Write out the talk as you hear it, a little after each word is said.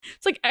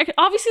It's like,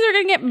 obviously they're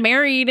gonna get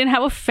married and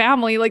have a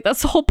family. Like,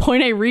 that's the whole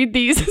point I read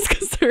these, is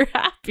because they're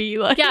happy.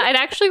 Like, yeah, I'd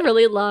actually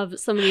really love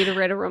somebody to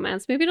write a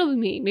romance. Maybe it'll be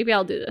me. Maybe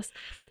I'll do this.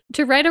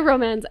 To write a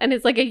romance, and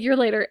it's like a year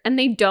later, and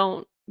they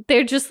don't.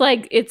 They're just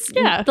like, it's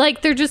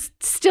like they're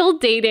just still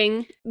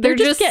dating. They're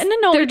just getting to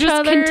know each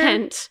other. They're just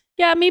content.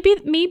 Yeah, maybe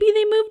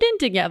they moved in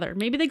together.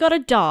 Maybe they got a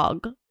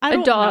dog. I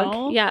don't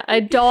know. Yeah,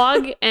 a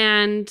dog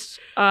and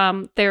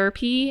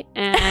therapy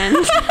and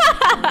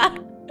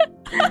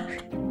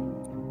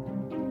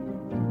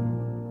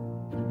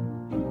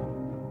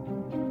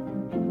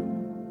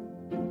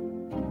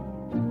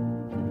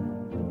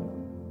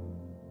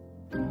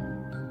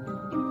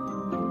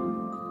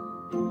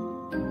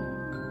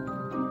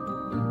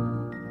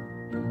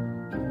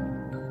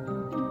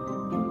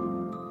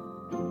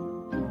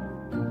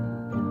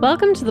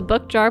Welcome to the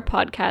Book Jar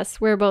Podcast,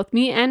 where both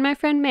me and my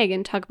friend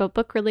Megan talk about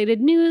book-related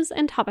news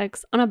and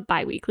topics on a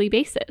bi-weekly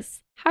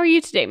basis. How are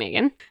you today,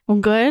 Megan? Well,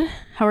 good.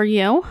 How are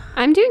you?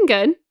 I'm doing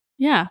good.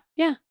 Yeah.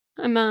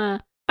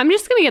 I'm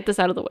just gonna get this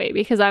out of the way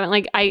because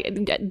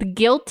the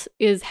guilt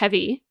is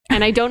heavy,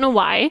 and I don't know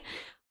why,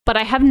 but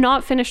I have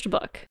not finished a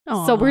book.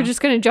 Aww. So we're just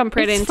gonna jump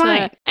right into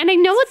it. And I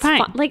know it's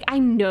fine. Like, I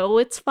know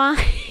it's fine,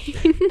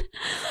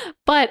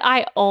 but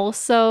I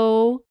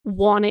also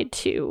wanted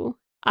to.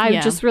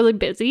 I'm just really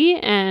busy,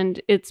 and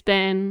it's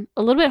been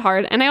a little bit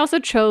hard. And I also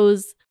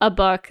chose a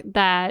book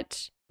that,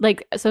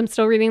 like, so I'm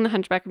still reading The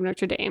Hunchback of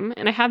Notre Dame,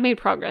 and I have made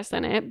progress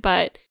in it,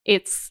 but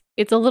it's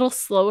a little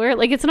slower.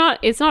 Like, it's not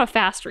a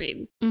fast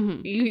read.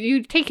 Mm-hmm.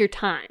 You take your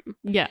time.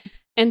 Yeah.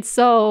 And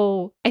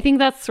so I think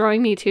that's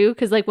throwing me too,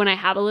 because like when I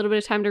have a little bit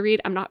of time to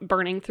read, I'm not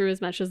burning through as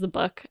much as the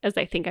book as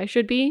I think I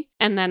should be.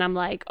 And then I'm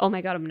like, oh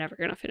my God, I'm never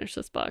going to finish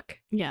this book.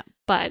 Yeah.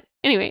 But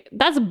anyway,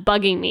 that's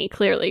bugging me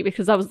clearly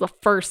because that was the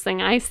first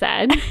thing I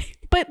said.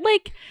 But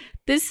like,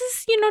 this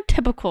is,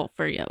 typical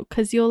for you,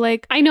 because you'll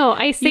like, I know,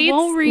 I say you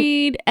won't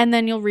read, and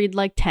then you'll read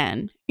like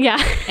 10.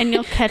 Yeah. And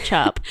you'll catch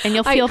up, and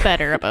you'll feel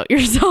better about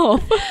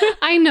yourself.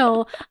 I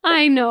know.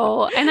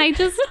 And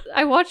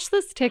I watched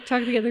this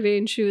TikTok the other day,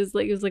 and she was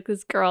like, it was like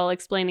this girl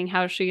explaining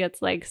how she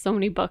gets like so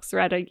many books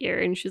read a year.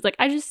 And she's like,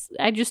 I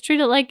just treat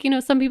it like,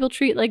 some people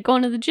treat like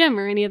going to the gym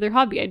or any other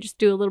hobby. I just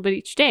do a little bit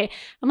each day.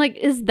 I'm like,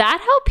 is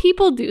that how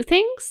people do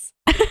things?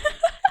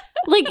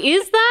 Like,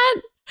 is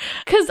that?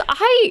 Because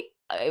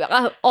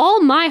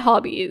all my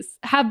hobbies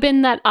have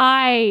been that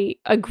I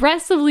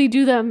aggressively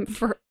do them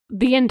for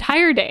the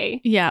entire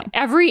day. Yeah.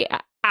 Every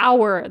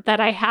hour that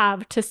I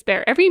have to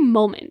spare, every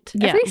moment,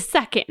 every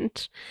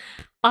second,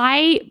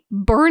 I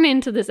burn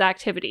into this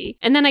activity,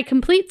 and then I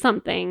complete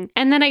something,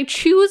 and then I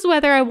choose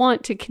whether I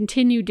want to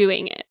continue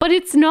doing it. But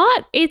it's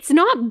not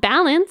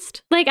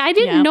balanced. Like, I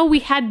didn't know we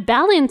had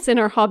balance in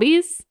our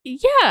hobbies.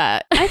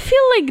 Yeah. I feel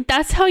like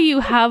that's how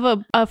you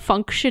have a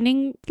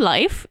functioning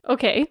life.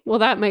 Okay. Well,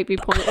 that might be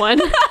point one.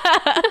 But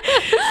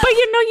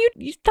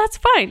you that's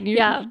fine.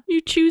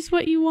 You choose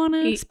what you want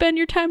to spend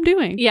your time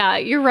doing. Yeah,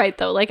 you're right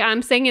though. Like,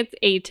 I'm saying it's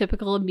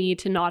atypical of me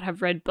to not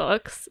have read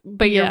books,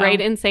 but you're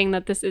right in saying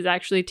that this is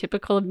actually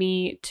typical of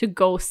me to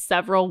go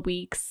several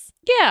weeks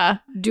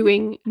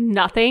doing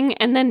nothing,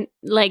 and then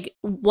like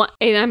what,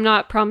 and I'm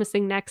not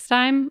promising next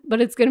time,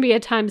 but it's gonna be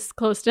at times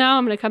close to now.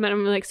 I'm gonna come in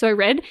and I'm like, so I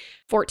read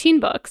 14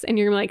 books, and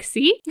you're gonna be like,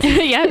 see?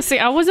 See,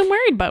 I wasn't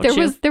worried about there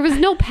was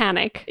no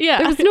panic.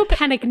 There was no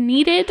panic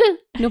needed,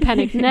 no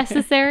panic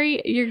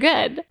necessary. You're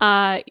good.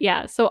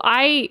 So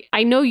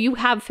I know you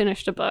have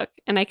finished a book,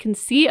 and I can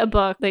see a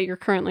book that you're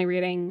currently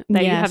reading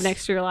that you have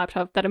next to your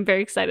laptop that I'm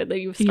very excited that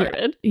you've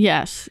started.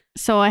 Yes.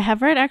 So I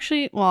have read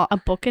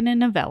a book and a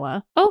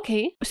novella.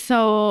 Okay.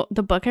 So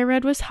the book I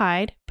read was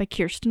Hyde by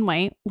Kiersten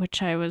White,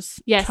 which I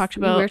was talked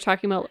about. We were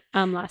talking about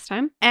last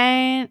time.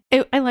 And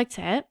I liked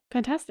it.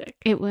 Fantastic.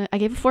 I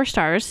gave it 4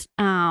 stars,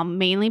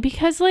 mainly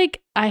because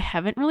like I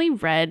haven't really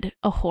read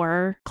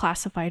a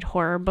classified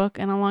horror book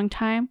in a long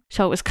time.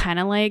 So it was kind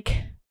of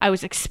like I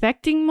was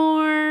expecting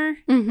more,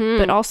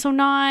 but also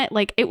not.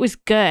 Like, it was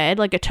good.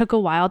 Like, it took a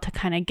while to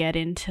kind of get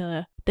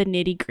into the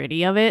nitty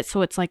gritty of it.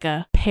 So it's like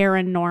a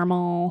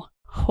paranormal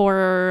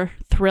horror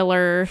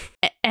thriller,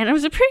 and it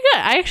was pretty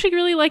good. I actually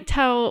really liked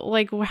how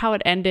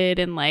it ended,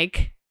 and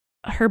like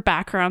her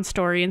background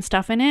story and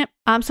stuff in it.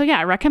 So yeah,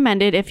 I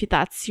recommend it if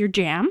that's your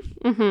jam.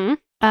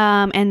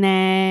 And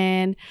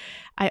then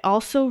I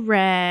also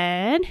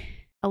read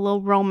a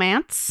little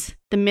romance,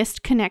 The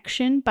Missed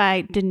Connection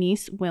by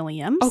Denise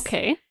Williams.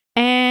 Okay.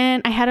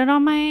 And I had it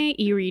on my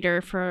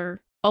e-reader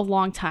for a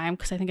long time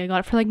because I think I got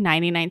it for like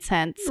 99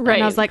 cents. Right.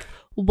 And I was like,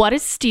 what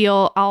is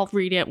steal? I'll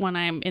read it when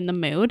I'm in the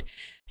mood.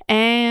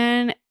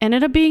 And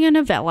ended up being a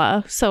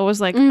novella. So it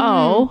was like,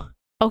 oh,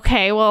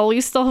 okay, well, at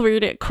least I'll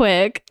read it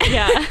quick.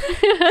 Yeah.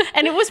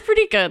 And it was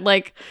pretty good.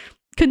 Like,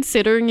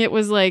 considering it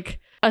was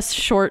like a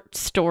short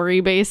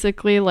story,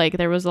 basically, like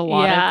there was a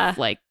lot of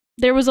like,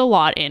 there was a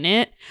lot in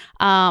it.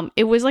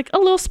 It was like a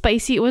little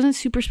spicy. It wasn't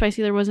super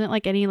spicy. There wasn't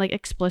like any like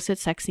explicit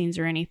sex scenes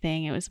or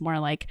anything. It was more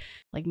like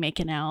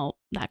making out,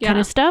 that kind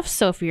of stuff.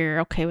 So if you're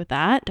okay with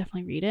that,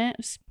 definitely read it. It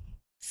was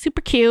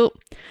super cute.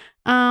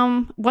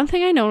 One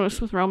thing I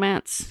noticed with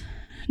romance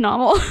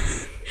novel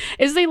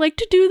is they like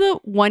to do the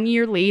 1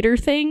 year later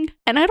thing.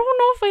 And I don't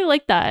know if I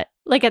like that.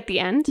 Like at the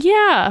end?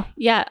 Yeah.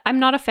 Yeah, I'm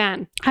not a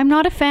fan. I'm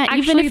not a fan,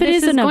 Actually, even if it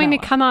this is going to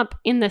come up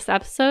in this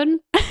episode.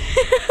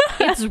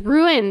 It's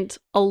ruined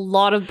a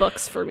lot of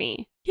books for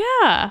me.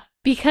 Yeah.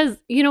 Because,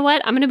 you know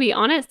what? I'm going to be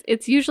honest.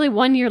 It's usually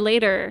 1 year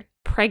later,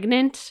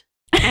 pregnant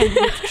and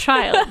with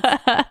child.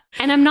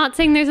 And I'm not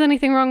saying there's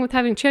anything wrong with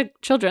having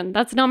children.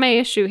 That's not my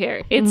issue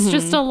here. It's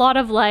just a lot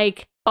of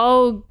like,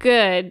 oh,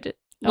 good.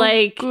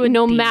 Like,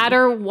 no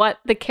matter what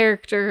the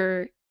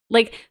character...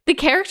 Like, the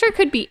character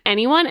could be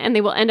anyone and they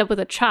will end up with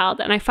a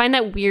child. And I find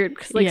that weird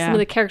because, like, some of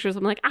the characters,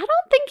 I'm like, I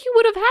don't think you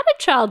would have had a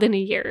child in a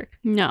year.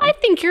 No. I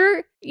think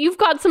you've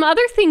got some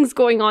other things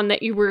going on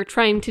that you were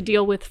trying to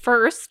deal with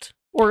first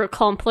or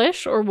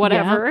accomplish or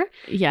whatever.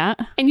 Yeah.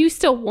 And you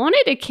still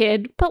wanted a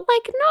kid, but,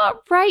 like,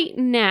 not right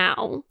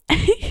now.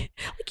 Like,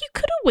 you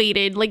could have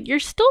waited. Like, you're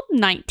still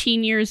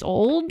 19 years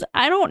old.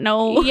 I don't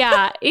know.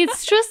 Yeah.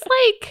 It's just,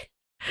 like,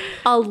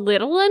 a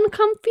little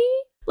uncomfy.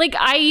 Like,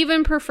 I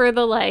even prefer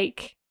the,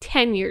 like...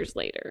 10 years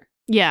later.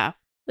 Yeah.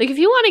 Like if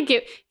you want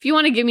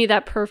to give me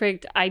that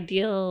perfect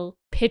ideal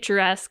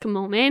picturesque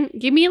moment,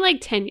 give me like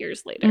 10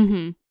 years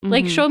later.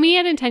 Like show me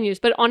it in 10 years,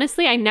 but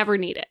honestly I never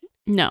need it.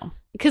 No.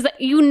 Because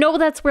you know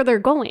that's where they're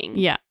going.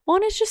 Yeah. Well,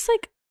 and it's just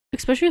like,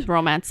 especially with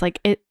romance, like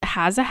it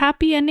has a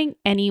happy ending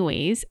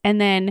anyways,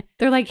 and then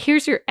they're like,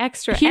 here's your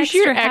extra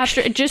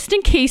just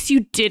in case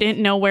you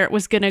didn't know where it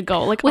was gonna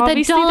go. Like with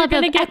obviously a dollop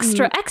they're gonna of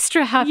get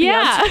extra happy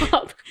on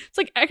top. It's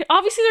like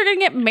obviously they're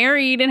gonna get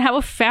married and have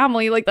a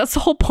family. Like that's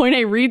the whole point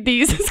I read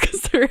these is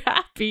because they're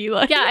happy.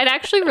 Like yeah, I'd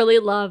actually really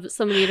love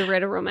somebody to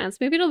write a romance.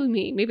 Maybe it'll be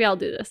me. Maybe I'll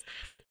do this.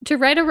 To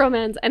write a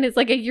romance and it's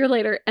like a year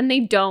later and they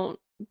don't.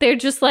 They're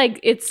just like,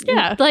 it's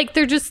like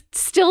they're just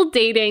still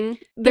dating.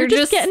 They're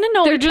just getting to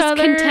know each other.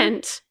 They're just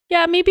content.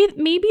 Yeah, maybe they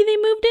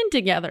moved in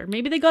together.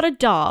 Maybe they got a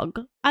dog.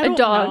 I don't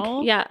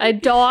know. Yeah, a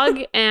dog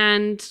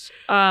and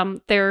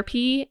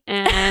therapy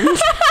and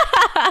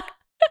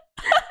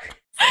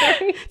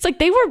it's like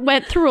they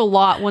went through a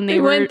lot when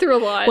they went through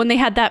a lot when they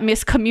had that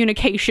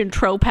miscommunication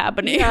trope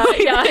happening. Yeah,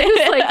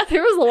 it's like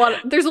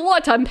there's a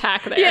lot to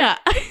unpack there. Yeah.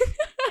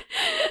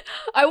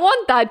 I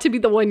want that to be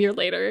the 1 year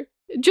later.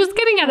 Just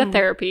getting out of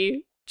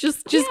therapy.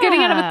 Just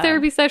getting out of a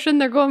therapy session.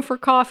 They're going for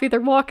coffee.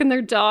 They're walking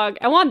their dog.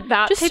 I want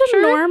that just picture.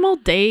 A normal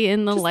day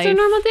in the life. Just a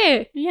normal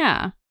day.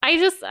 Yeah.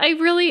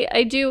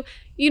 I do,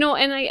 you know,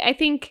 and I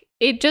think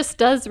it just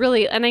does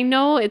really, and I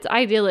know it's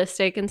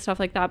idealistic and stuff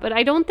like that, but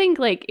I don't think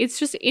like, it's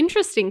just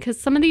interesting because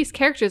some of these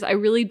characters I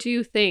really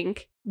do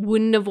think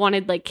wouldn't have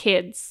wanted like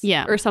kids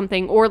or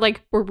something, or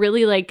like were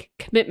really like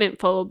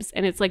commitment phobes.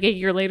 And it's like a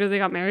year later they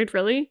got married.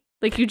 Really?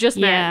 Like you just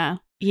met.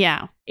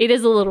 Yeah. It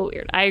is a little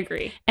weird. I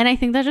agree. And I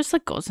think that just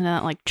like goes into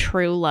that like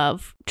true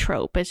love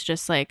trope. It's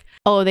just like,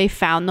 oh, they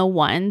found the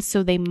one,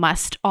 so they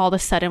must all of a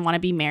sudden want to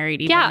be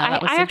married. Even though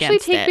that was I actually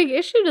take big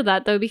issue to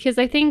that though, because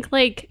I think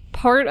like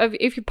part of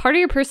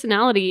your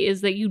personality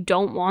is that you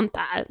don't want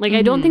that. Like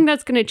I don't think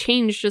that's going to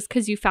change just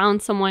because you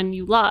found someone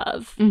you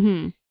love.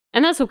 And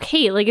that's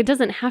okay. Like it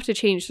doesn't have to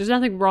change. There's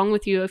nothing wrong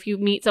with you if you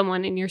meet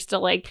someone and you're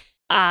still like,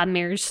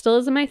 marriage still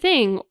isn't my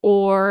thing,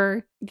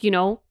 or, you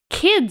know,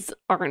 kids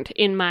aren't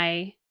in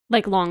my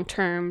like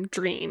long-term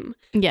dream.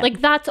 Yeah. Like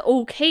that's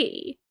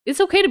okay.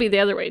 It's okay to be the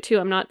other way too.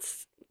 I'm not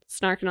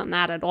snarking on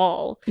that at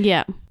all.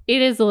 Yeah.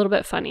 It is a little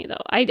bit funny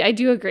though. I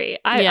do agree.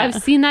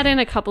 I've seen that in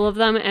a couple of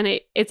them and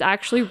it's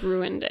actually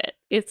ruined it.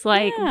 It's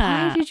like,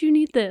 why did you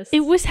need this?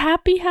 It was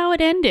happy how it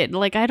ended.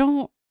 Like I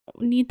don't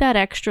need that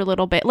extra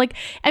little bit. Like,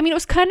 I mean, it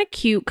was kind of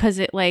cute because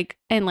it like,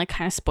 and like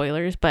kind of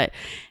spoilers, but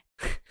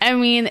I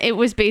mean, it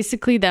was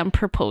basically them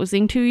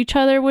proposing to each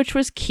other, which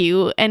was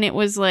cute. And it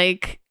was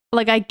like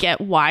I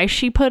get why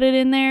she put it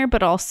in there,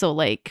 but also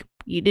like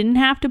you didn't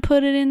have to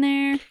put it in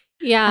there.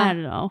 Yeah. I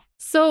don't know.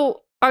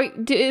 So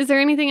is there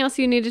anything else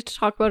you needed to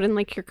talk about in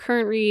like your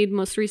current read,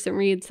 most recent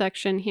read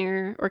section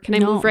here? Or can I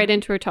move right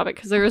into our topic?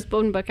 Because there was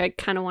one book I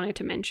kind of wanted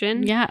to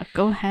mention. Yeah,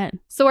 go ahead.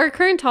 So our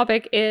current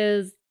topic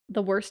is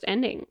the worst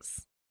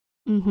endings.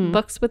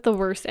 Books with the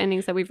worst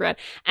endings that we've read.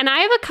 And I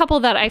have a couple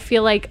that I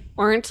feel like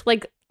aren't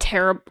like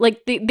terrible,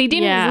 like they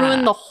didn't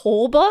ruin the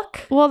whole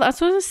book. Well,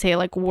 that's what I was gonna say.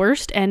 Like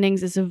worst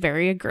endings is a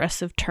very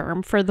aggressive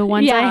term for the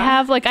ones I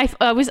have. Like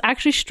I was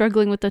actually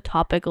struggling with the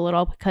topic a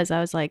little because I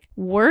was like,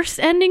 worst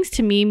endings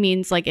to me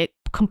means like it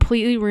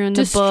completely ruined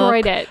the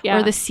book,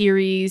 or the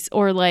series,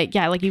 or like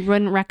like you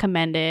wouldn't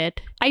recommend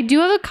it. I do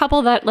have a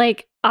couple that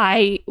like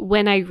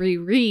when I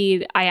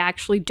reread, I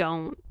actually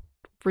don't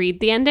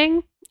read the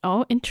ending.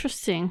 Oh,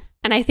 interesting.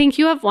 And I think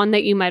you have one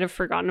that you might have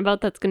forgotten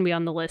about that's going to be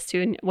on the list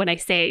too. And when I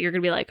say it, you're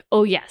going to be like,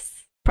 oh,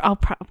 yes.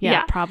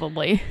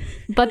 Probably.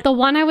 But the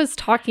one I was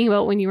talking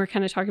about when you were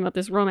kind of talking about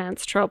this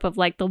romance trope of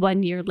like the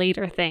 1 year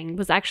later thing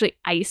was actually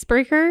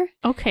Icebreaker.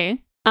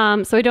 Okay.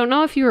 So I don't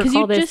know if you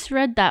recall this. Because you just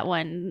read that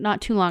one not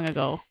too long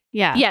ago.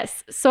 Yeah.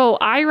 Yes. So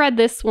I read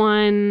this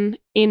one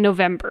in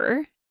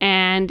November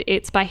and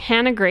it's by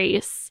Hannah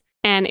Grace.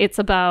 And it's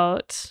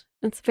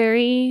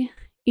very,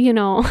 you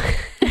know...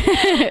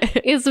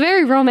 It's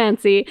very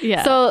romancy.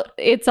 Yeah. So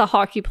it's a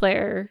hockey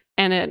player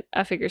and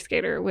a figure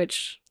skater,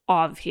 which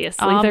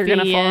obviously they're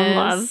gonna fall in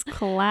love.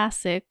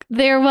 Classic.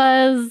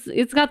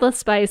 It's got the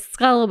spice, it's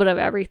got a little bit of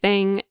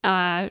everything.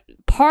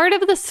 Part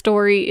of the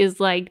story is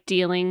like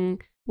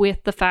dealing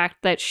with the fact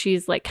that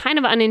she's like kind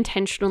of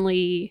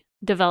unintentionally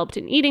developed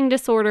an eating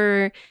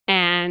disorder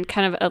and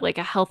kind of like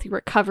a healthy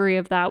recovery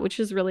of that, which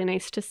is really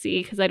nice to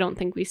see because I don't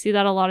think we see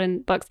that a lot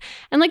in books.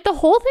 And like the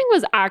whole thing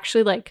was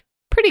actually like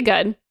pretty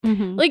good.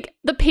 Mm-hmm. Like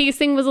the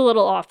pacing was a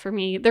little off for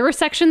me. There were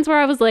sections where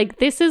I was like,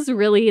 this is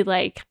really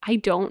like, I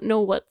don't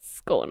know what's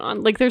going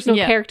on. Like there's no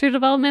character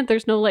development.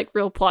 There's no like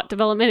real plot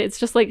development. It's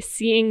just like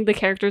seeing the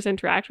characters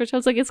interact, which I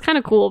was like, it's kind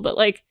of cool, but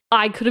like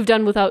I could have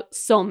done without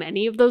so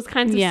many of those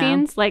kinds of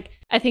scenes. Like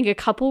I think a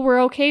couple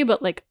were okay,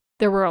 but like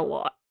there were a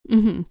lot.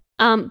 Mm-hmm.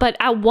 But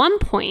at one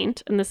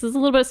point, and this is a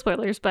little bit of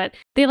spoilers, but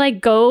they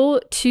like go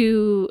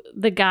to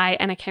the guy,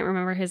 and I can't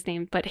remember his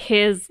name, but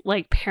his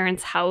like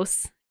parents'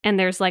 house, and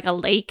there's like a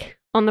lake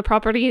on the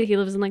property. He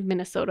lives in like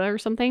Minnesota or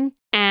something.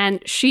 And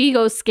she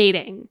goes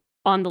skating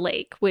on the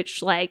lake,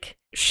 which like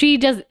she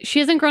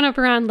hasn't grown up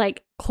around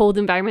like cold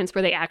environments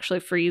where they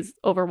actually freeze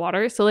over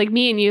water. So like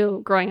me and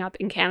you growing up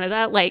in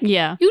Canada, like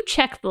you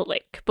check the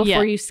lake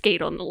before you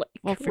skate on the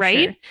lake,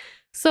 right? Sure.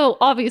 So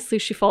obviously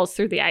she falls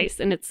through the ice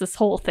and it's this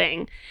whole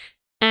thing.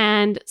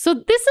 And so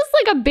this is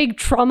like a big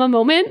trauma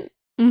moment.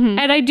 Mm-hmm.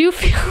 And I do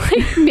feel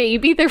like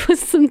maybe there was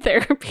some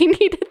therapy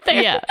needed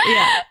there. Yeah.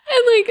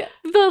 And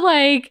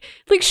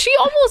like she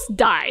almost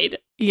died.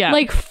 Yeah.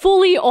 Like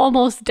fully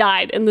almost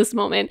died in this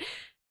moment.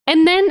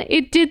 And then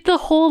it did the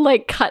whole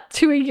like cut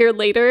to a year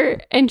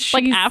later, and she's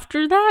like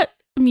after that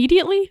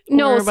immediately?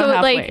 No, so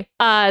like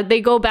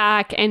they go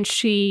back and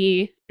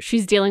she's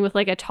dealing with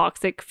like a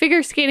toxic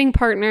figure skating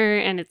partner,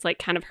 and it's like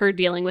kind of her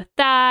dealing with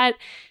that.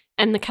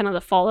 And the kind of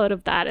the fallout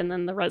of that, and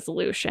then the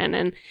resolution.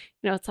 And,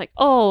 you know, it's like,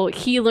 oh,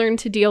 he learned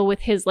to deal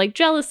with his like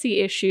jealousy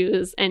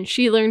issues, and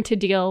she learned to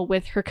deal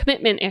with her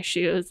commitment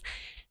issues.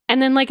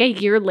 And then like a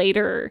year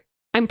later,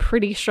 I'm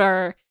pretty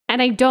sure, and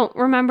I don't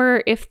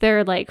remember if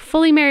they're like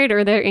fully married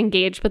or they're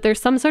engaged, but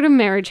there's some sort of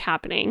marriage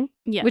happening.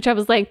 Yeah. Which I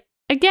was like,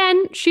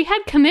 again, she had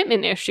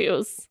commitment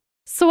issues.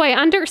 So I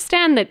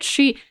understand that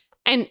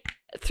and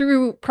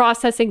through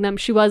processing them,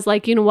 she was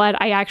like, you know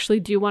what, I actually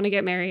do want to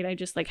get married. I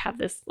just like have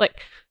this like,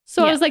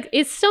 so I was like,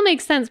 it still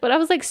makes sense, but I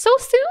was like, so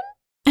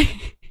soon?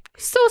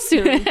 So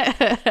soon.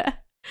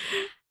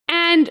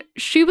 And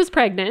she was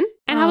pregnant.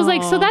 And I was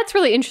like, so that's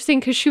really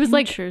interesting, because she was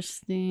like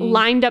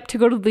lined up to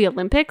go to the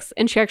Olympics,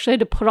 and she actually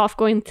had to put off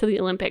going to the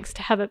Olympics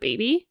to have a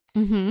baby.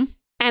 Mm-hmm.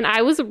 And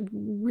I was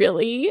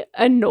really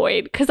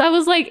annoyed because I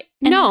was like,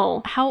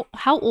 no. How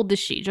old is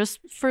she? Just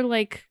for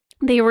like...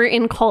 They were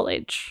in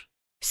college.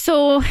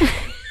 So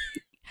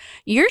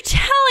you're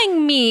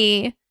telling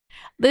me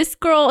this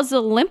girl is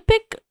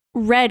Olympic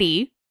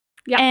ready,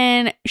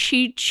 and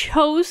she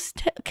chose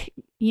to,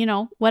 you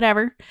know,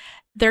 whatever,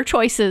 their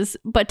choices,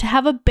 but to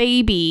have a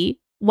baby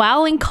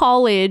while in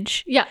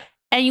college,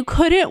 and you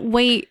couldn't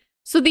wait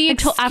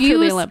until after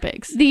the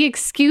Olympics. The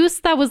excuse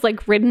that was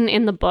like written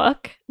in the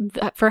book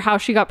for how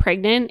she got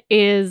pregnant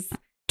is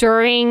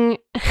during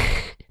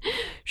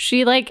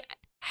she like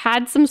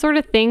had some sort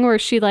of thing where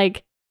she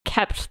like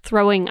kept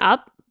throwing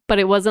up, but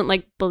it wasn't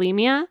like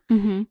bulimia.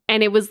 Mm-hmm.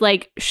 And it was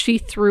like she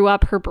threw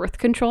up her birth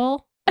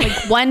control.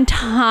 Like one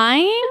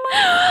time?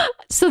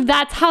 So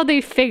that's how they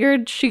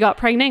figured she got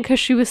pregnant, because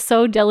she was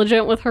so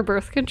diligent with her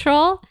birth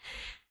control.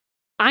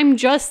 I'm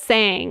just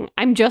saying,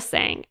 I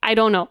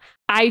don't know.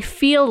 I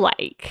feel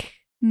like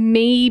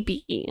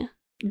maybe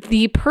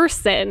the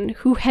person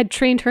who had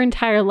trained her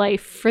entire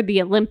life for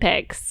the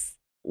Olympics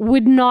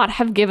would not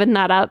have given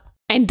that up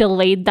and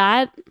delayed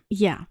that.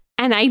 Yeah.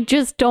 And I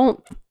just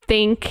don't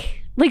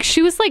think, like,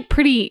 she was like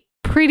pretty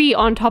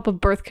on top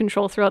of birth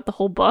control throughout the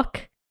whole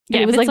book.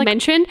 And it was like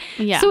mentioned.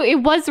 Yeah. So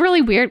it was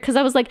really weird, because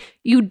I was like,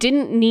 you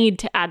didn't need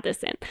to add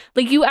this in.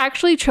 Like, you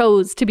actually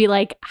chose to be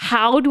like,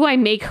 how do I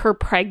make her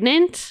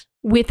pregnant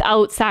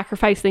without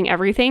sacrificing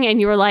everything?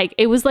 And you were like,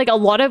 it was like a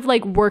lot of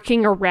like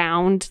working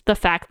around the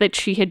fact that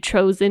she had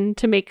chosen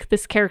to make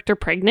this character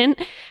pregnant.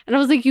 And I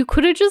was like, you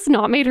could have just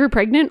not made her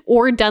pregnant,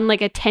 or done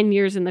like a 10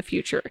 years in the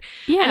future.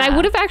 Yeah. And I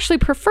would have actually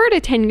preferred a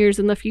 10 years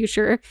in the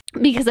future,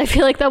 because I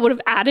feel like that would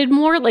have added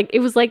more. Like, it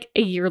was like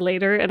a year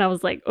later, and I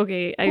was like,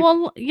 okay.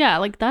 Well, yeah,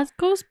 like that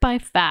goes by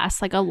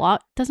fast. Like, a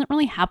lot doesn't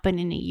really happen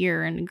in a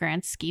year in the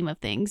grand scheme of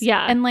things.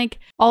 Yeah. And like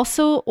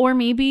also, or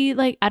maybe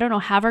like, I don't know,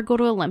 have her go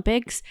to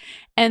Olympics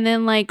and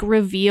then like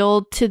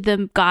reveal to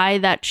the guy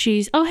that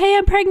she's, oh, hey,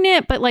 I'm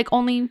pregnant, but like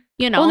only,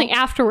 you know, only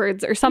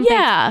afterwards or something.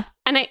 Yeah.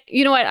 And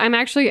you know what? I'm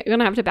actually going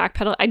to have to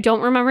backpedal. I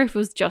don't remember if it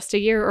was just a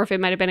year or if it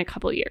might have been a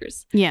couple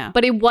years. Yeah.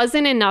 But it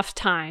wasn't enough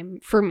time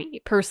for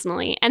me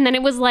personally. And then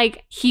it was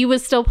like, he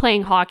was still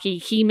playing hockey.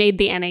 He made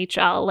the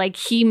NHL. Like,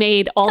 he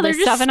made all this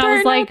stuff. And I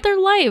was like, their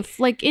life.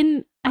 Like,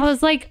 I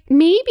was like,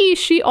 maybe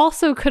she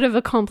also could have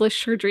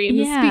accomplished her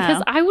dreams,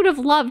 because I would have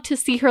loved to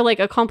see her like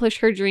accomplish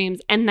her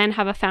dreams and then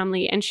have a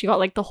family, and she got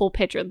like the whole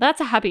picture.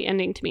 That's a happy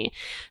ending to me.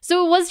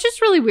 So it was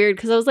just really weird,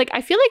 because I was like,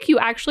 I feel like you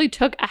actually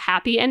took a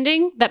happy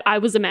ending that I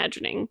was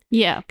imagining.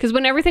 Yeah. Because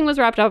when everything was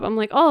wrapped up, I'm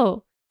like,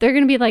 oh, they're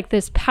going to be like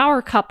this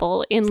power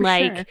couple in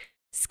sure.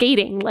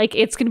 skating. Like,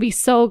 it's going to be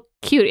so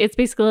cute. It's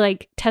basically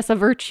like Tessa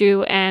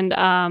Virtue and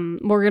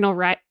Morgan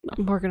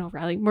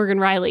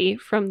Riley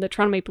from the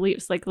Toronto Maple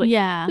Leafs. Like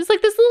yeah. It's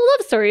like this little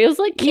love story. It was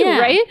like cute,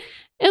 right?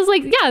 It was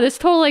like, yeah, this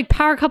total like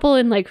power couple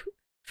and like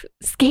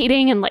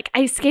skating and like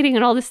ice skating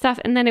and all this stuff.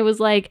 And then it was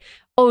like,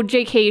 oh,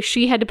 JK,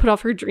 she had to put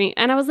off her dream.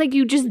 And I was like,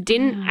 you just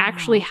didn't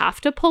actually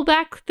have to pull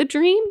back the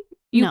dream.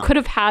 You could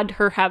have had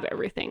her have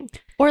everything.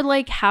 Or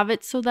like have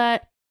it so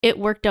that it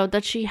worked out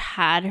that she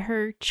had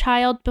her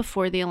child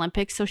before the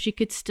Olympics so she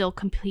could still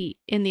compete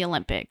in the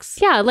Olympics.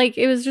 Yeah, like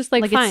it was just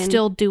like fine. It's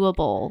still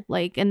doable.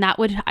 Like, and that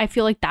would, I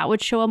feel like that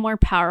would show a more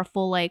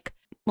powerful like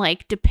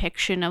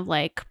depiction of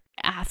like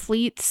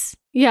athletes.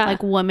 Yeah,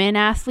 like women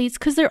athletes,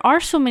 because there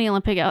are so many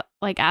Olympic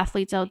like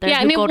athletes out there.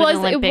 Yeah, who and go to the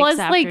Olympics it was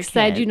like kid.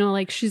 said, you know,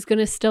 like she's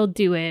gonna still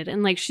do it,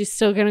 and like she's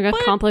still gonna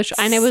accomplish.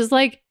 And it was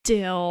like,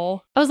 I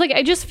was like,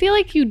 I just feel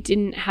like you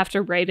didn't have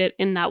to write it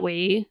in that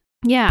way.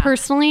 Yeah,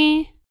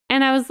 personally,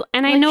 and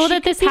I know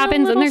that this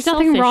happens, and there's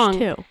nothing wrong.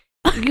 Too.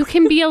 You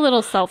can be a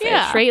little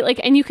selfish, right? Like,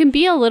 and you can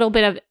be a little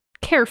bit of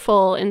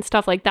careful and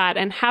stuff like that,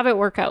 and have it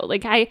work out.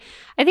 Like, I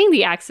think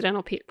the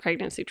accidental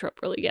pregnancy trope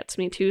really gets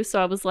me too.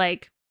 So I was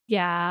like,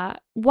 yeah,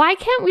 why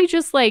can't we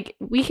just like,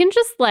 we can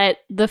just let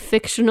the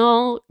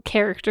fictional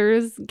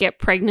characters get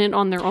pregnant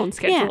on their own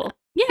schedule.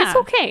 Yeah. It's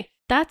okay.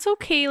 That's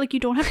okay. Like,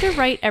 you don't have to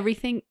write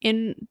everything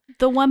in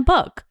the one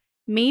book.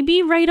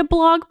 Maybe write a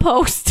blog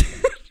post.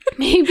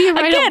 Maybe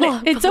write a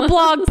blog post. It's a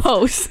blog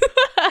post.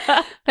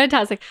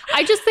 Fantastic.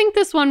 I just think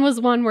this one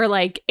was one where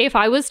like, if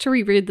I was to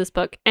reread this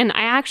book, and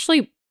I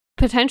actually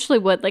potentially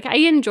would, like, I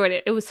enjoyed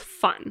it. It was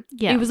fun.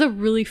 Yeah. It was a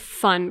really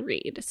fun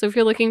read. So if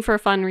you're looking for a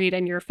fun read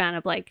and you're a fan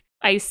of like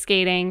ice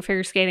skating,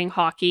 figure skating,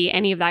 hockey,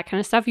 any of that kind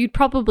of stuff, you'd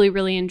probably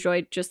really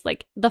enjoy just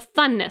like the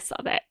funness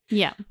of it.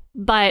 Yeah.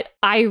 But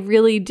I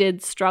really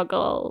did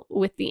struggle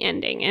with the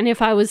ending. And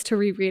if I was to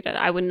reread it,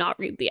 I would not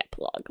read the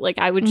epilogue. Like,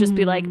 I would just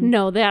be like,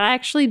 no, that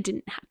actually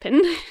didn't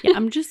happen. Yeah,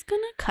 I'm just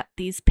going to cut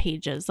these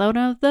pages out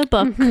of the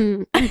book.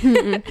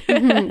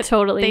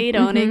 Totally. They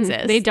don't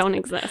exist. They don't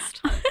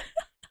exist.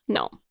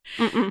 No.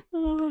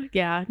 Oh,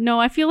 yeah. No,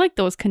 I feel like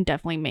those can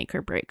definitely make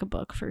or break a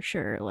book for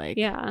sure. Like,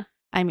 yeah.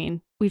 I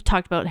mean, we've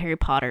talked about Harry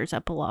Potter's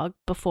epilogue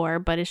before,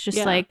 but it's just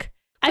like,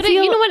 I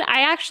feel, you know what?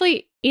 I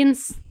actually, in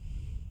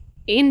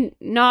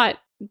not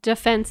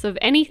defense of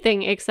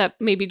anything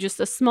except maybe just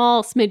a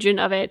small smidgen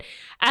of it,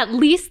 at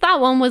least that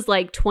one was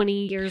like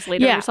 20 years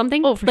later or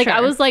something. Oh, for like, sure.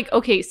 I was like,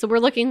 okay, so we're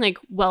looking like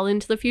well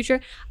into the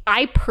future.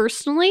 I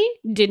personally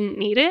didn't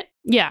need it.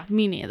 Yeah,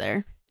 me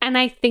neither. And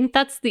I think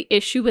that's the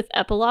issue with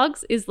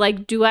epilogues is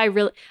like, do I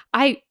really,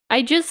 I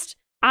just,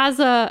 as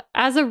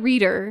a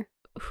reader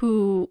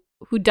who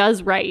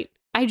does write,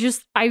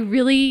 I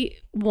really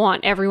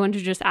want everyone to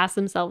just ask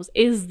themselves,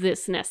 is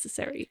this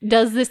necessary?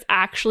 Does this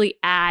actually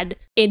add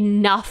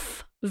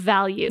enough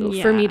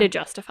value for me to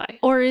justify?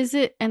 Or is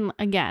it, and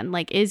again,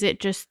 like, is it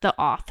just the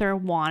author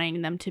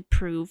wanting them to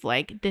prove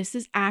like this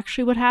is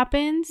actually what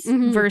happens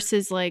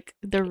versus like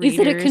the readers? Is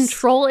it a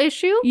control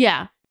issue?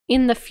 Yeah.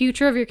 In the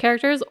future of your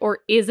characters, or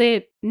is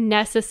it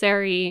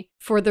necessary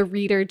for the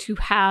reader to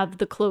have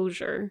the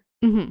closure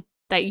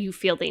that you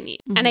feel they need?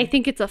 And I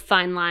think it's a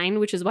fine line,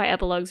 which is why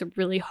epilogues are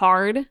really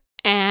hard.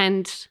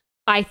 And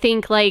I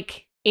think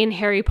like in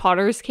Harry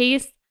Potter's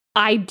case,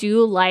 I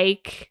do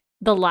like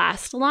the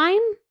last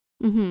line.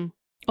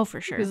 Oh,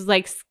 for sure. Because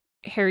like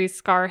Harry's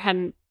scar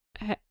hadn't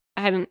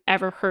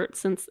ever hurt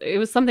since it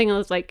was something that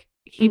was like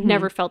he'd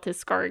never felt his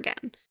scar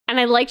again. And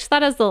I liked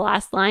that as the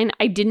last line.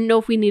 I didn't know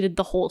if we needed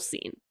the whole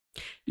scene.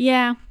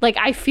 Yeah. Like,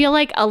 I feel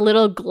like a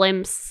little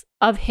glimpse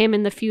of him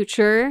in the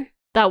future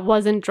that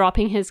wasn't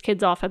dropping his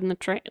kids off in the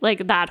train,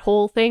 like that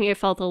whole thing, it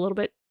felt a little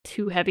bit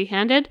too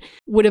heavy-handed,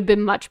 would have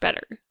been much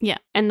better. Yeah.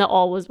 And the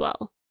all was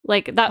well.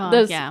 Like,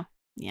 that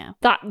yeah.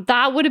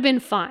 That would have been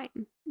fine.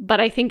 But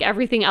I think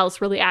everything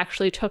else really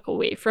actually took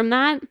away from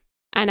that.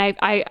 And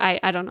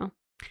I don't know.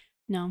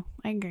 No,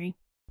 I agree.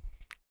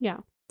 Yeah.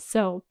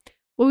 So,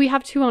 well, we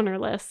have 2 on our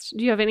list.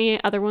 Do you have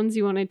any other ones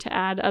you wanted to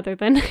add other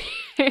than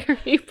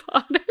Harry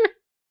Potter?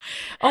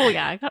 Oh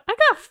yeah, I got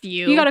a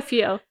few. You got a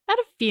few. I got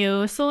a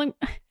few. So like,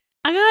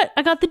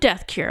 I got the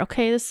Death Cure.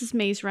 Okay, this is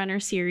Maze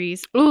Runner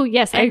series. Oh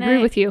yes, I agree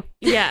with you.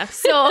 Yeah.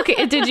 So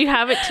okay, did you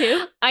have it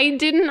too? I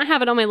didn't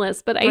have it on my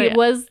list, but I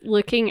was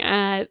looking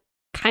at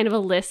kind of a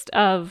list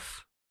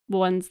of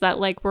ones that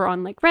like were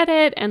on like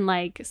Reddit and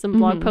like some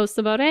blog posts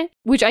about it,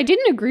 which I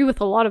didn't agree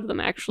with a lot of them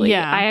actually.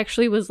 Yeah. I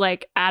actually was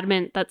like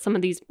adamant that some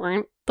of these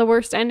weren't the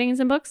worst endings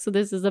in books, so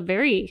this is a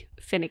very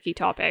finicky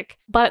topic.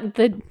 But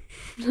the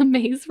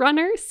Maze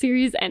Runner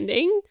series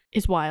ending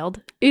is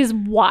wild.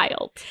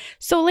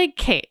 So like,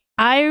 Kate,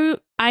 I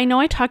know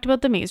I talked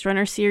about the Maze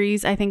Runner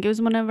series. I think it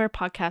was one of our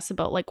podcasts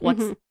about like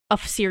what's a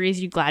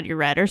series you glad you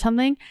read or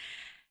something.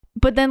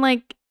 But then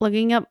like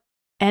looking up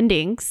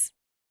endings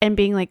and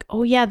being like,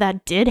 oh yeah,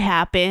 that did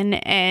happen,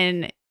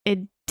 and it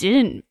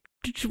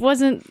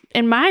wasn't,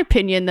 in my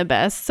opinion, the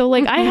best. So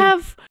like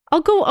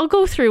I'll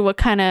go through what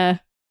kind of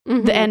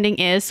the ending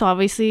is. So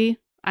obviously,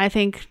 I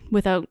think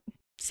without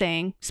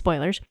saying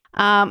spoilers,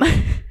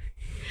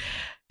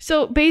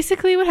 So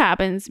basically what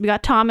happens, we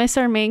got Thomas,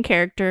 our main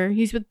character.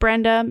 He's with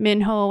Brenda,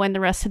 Minho, and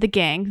the rest of the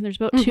gang. There's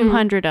about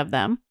 200 of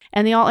them.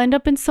 And they all end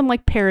up in some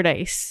like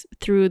paradise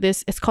through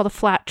this. It's called a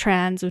flat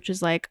trans, which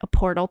is like a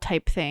portal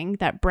type thing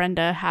that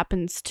Brenda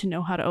happens to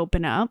know how to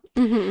open up.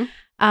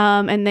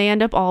 And they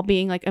end up all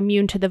being like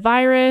immune to the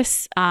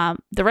virus.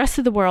 The rest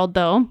of the world,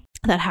 though,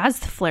 that has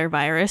the flare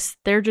virus,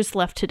 they're just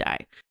left to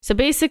die. So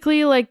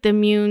basically, like the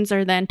immunes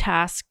are then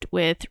tasked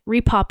with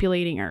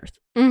repopulating Earth.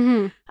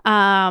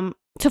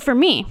 So for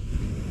me,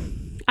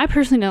 I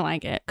personally don't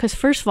like it because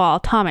first of all,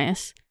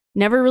 Thomas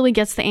never really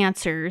gets the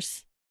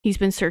answers he's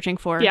been searching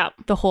for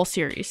the whole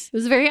series. It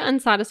was very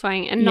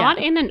unsatisfying and not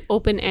in an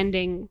open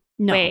ending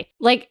way.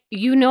 Like,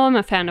 you know, I'm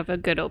a fan of a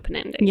good open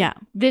ending. Yeah.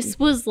 This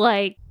was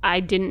like,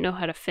 I didn't know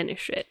how to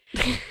finish it.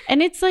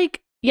 And it's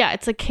like,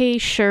 it's like, hey,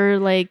 sure,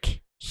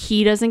 like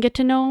he doesn't get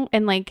to know.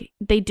 And like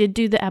they did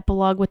do the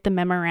epilogue with the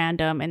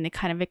memorandum and they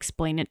kind of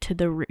explain it to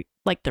the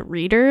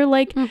reader.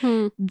 Like,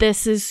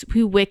 this is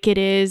who Wicked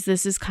is.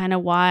 This is kind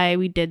of why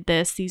we did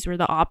this. These were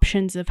the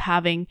options of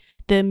having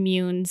the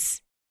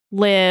immunes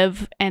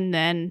live. And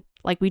then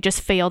like we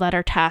just failed at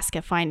our task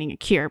at finding a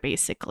cure,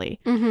 basically.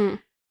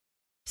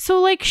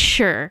 So like,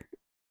 sure.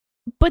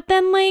 But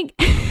then like,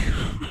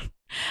 I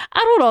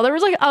don't know. There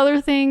was like other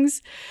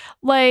things.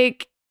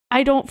 Like,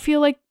 I don't feel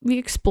like we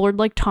explored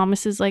like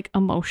Thomas's like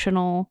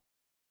emotional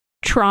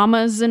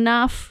traumas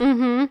enough.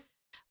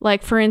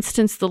 Like, for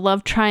instance, the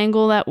love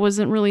triangle that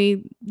wasn't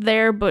really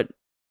there, but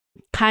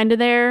kind of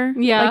there.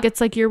 Yeah. Like, it's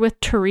like you're with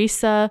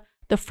Teresa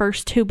the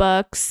first 2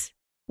 books.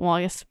 Well,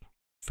 I guess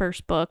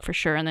first book for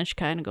sure. And then she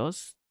kind of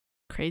goes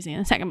crazy in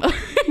the second book.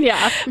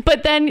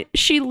 But then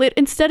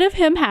instead of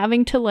him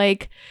having to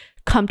like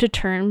come to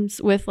terms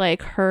with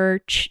like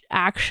her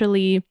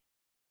actually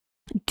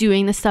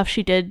doing the stuff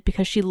she did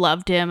because she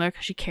loved him or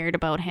because she cared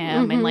about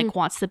him and like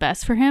wants the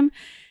best for him,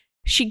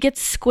 she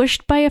gets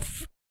squished by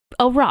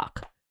a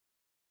rock.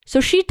 So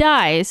she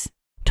dies.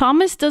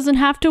 Thomas doesn't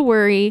have to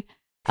worry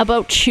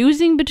about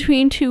choosing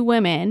between 2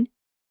 women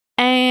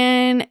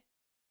and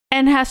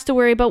has to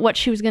worry about what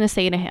she was going to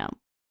say to him.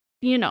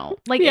 You know,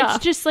 like it's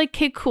just like,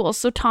 okay, cool.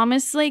 So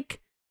Thomas,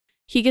 like,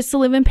 he gets to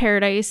live in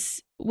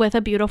paradise with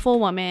a beautiful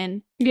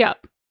woman.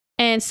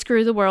 And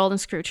screw the world and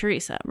screw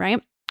Teresa,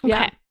 right?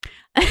 Okay.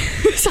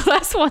 So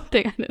that's one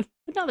thing.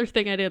 Another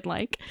thing I didn't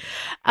like.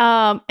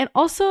 And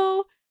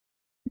also,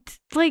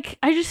 like,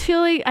 I just feel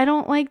like I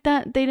don't like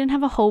that they didn't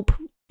have a hope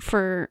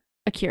for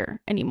a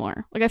cure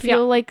anymore. Like, I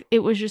feel like it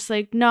was just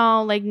like,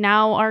 no, like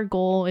now our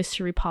goal is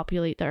to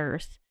repopulate the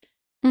Earth.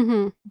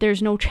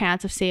 There's no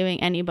chance of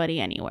saving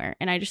anybody anywhere.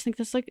 And I just think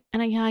that's like,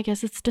 and I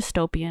guess it's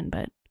dystopian,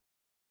 but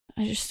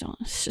I just don't,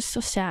 it's just so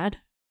sad.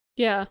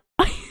 You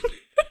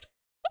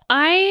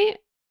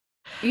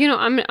know,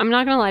 I'm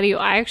not gonna lie to you.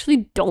 I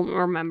actually don't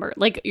remember.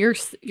 Like, you're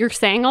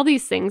saying all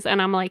these things,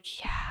 and I'm like,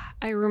 yeah,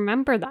 I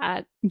remember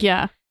that.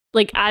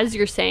 Like, as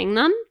you're saying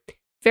them,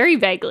 very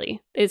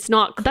vaguely. It's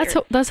not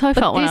clear. That's how I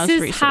felt when I was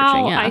researching. This is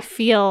how I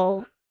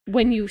feel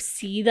when you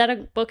see that a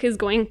book is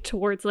going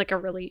towards like a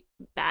really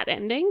bad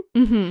ending.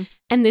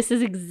 And this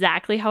is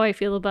exactly how I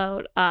feel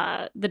about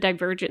the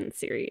Divergent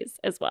series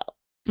as well.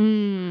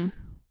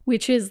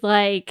 Which is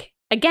like,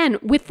 again,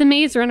 with the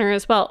Maze Runner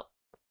as well.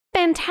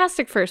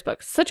 Fantastic first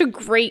book. Such a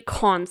great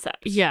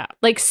concept.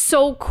 Like,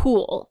 so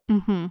cool.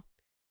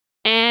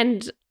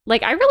 And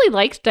like, I really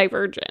liked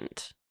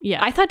Divergent.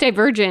 I thought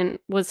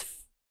Divergent was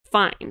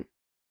fine.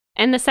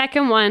 And the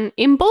second one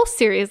in both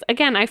series,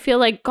 again, I feel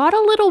like got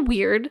a little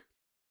weird.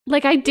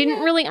 Like, I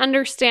didn't really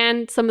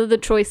understand some of the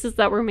choices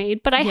that were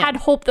made, but I had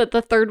hope that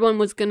the third one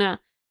was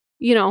gonna,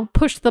 you know,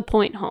 push the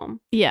point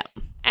home.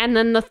 And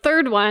then the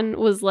third one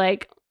was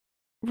like,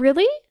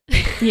 really?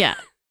 You're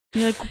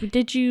like,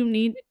 did you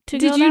need to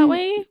go that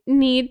way?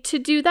 Need to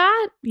do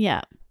that?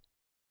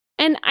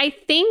 And I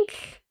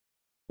think,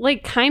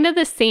 like, kind of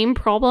the same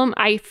problem,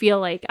 I feel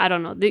like, I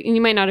don't know, you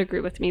might not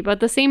agree with me, but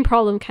the same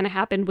problem kind of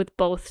happened with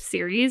both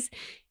series,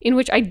 in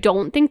which I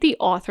don't think the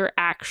author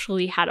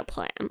actually had a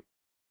plan.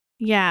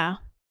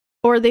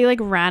 Or they, like,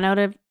 ran out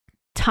of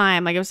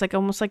time. Like, it was, like,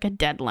 almost like a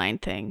deadline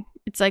thing.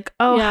 It's like,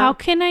 how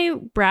can I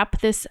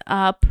wrap this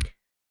up?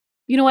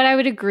 You know what? I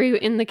would agree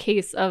in the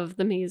case of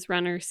the Maze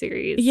Runner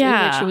series. In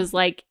which it was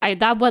like,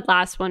 what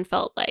last one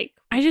felt like.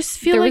 I just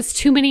feel there was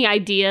too many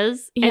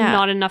ideas and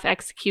not enough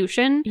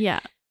execution.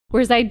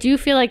 Whereas I do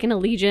feel like in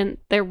Allegiant,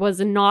 there was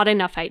not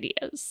enough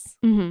ideas.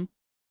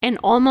 And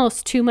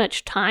almost too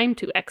much time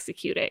to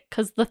execute it.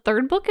 Because the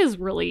third book is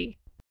really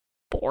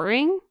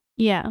boring.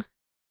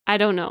 I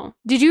don't know.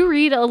 Did you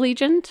read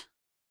Allegiant?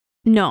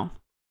 No.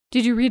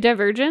 Did you read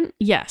Divergent?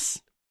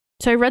 Yes.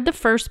 So I read the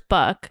first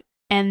book.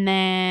 And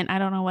then I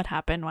don't know what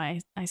happened,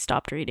 why I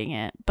stopped reading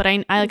it. But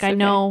I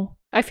know.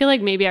 I feel like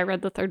maybe I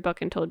read the third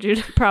book and told you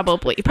to.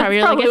 Probably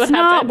like, it's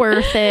not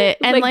worth it.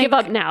 And like, give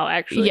up now,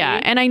 actually.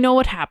 And I know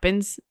what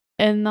happens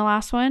in the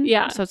last one.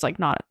 So it's like,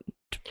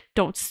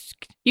 don't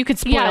You could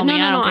spoil me.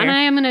 No. And I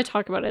am going to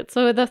talk about it.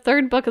 So the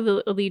third book of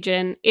the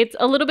Legion, it's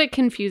a little bit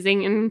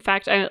confusing. And in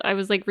fact, I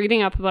was like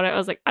reading up about it. I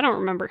was like, I don't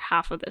remember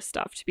half of this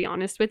stuff, to be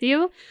honest with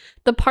you.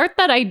 The part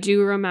that I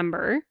do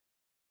remember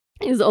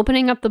is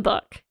opening up the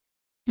book.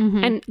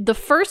 Mm-hmm. And the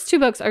first 2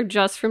 books are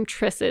just from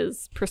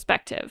Triss's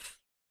perspective.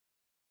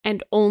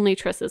 And only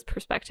Triss's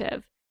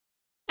perspective.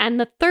 And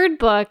the third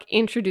book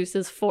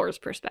introduces Four's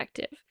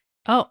perspective.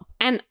 Oh.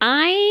 And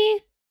I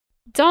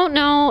don't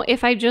know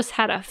if I just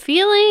had a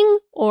feeling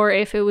or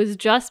if it was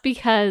just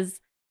because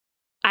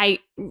I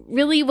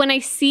really, when I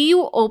see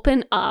you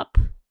open up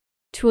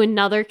to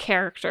another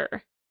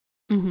character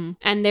and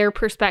their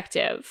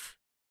perspective,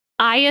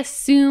 I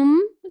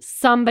assume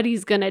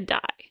somebody's going to die.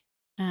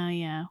 Oh,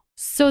 yeah.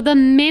 So the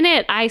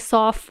minute I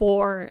saw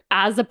Four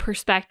as a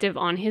perspective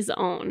on his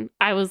own,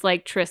 I was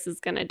like, Triss is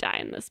going to die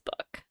in this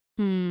book.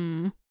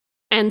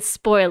 And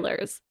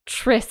spoilers,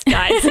 Triss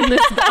dies in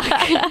this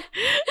book.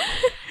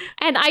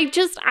 And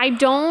I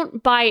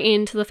don't buy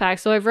into the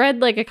fact. So I've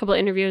read like a couple of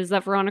interviews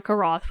that Veronica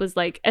Roth was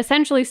like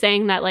essentially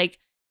saying that like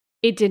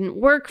it didn't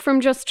work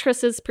from just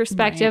Triss's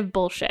perspective. Right.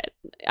 Bullshit.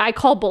 I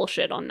call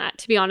bullshit on that,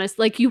 to be honest.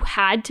 Like you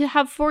had to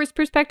have Four's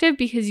perspective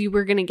because you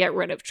were going to get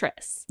rid of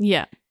Triss.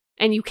 Yeah.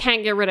 And you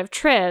can't get rid of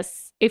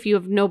Triss if you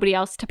have nobody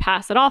else to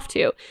pass it off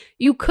to.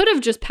 You could have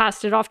just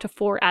passed it off to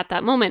Four at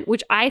that moment,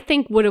 which I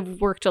think would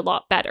have worked a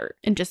lot better.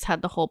 And just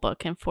had the whole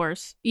book in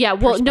Four's. Yeah,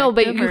 well, no,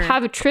 but you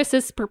have a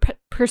Triss's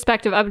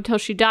perspective up until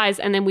she dies,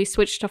 and then we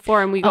switch to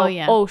Four and we go,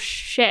 oh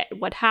shit,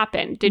 what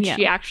happened? Did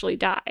she actually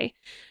die?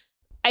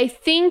 I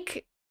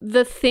think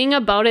the thing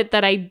about it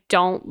that I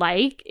don't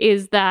like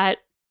is that,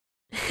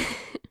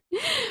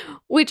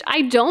 which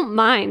I don't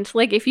mind,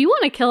 like if you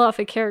want to kill off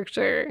a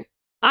character,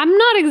 I'm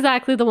not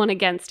exactly the one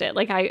against it.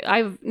 Like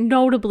I've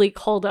notably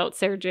called out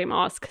Sarah J.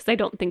 Maas because I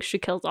don't think she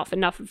kills off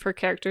enough of her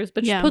characters,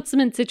 but she puts them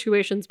in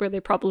situations where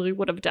they probably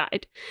would have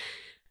died.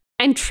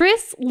 And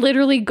Triss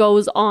literally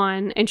goes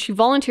on and she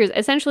volunteers.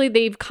 Essentially,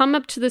 they've come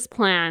up to this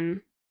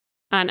plan.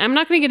 And I'm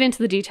not going to get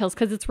into the details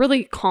because it's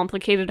really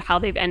complicated how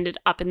they've ended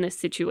up in this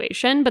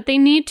situation. But they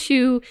need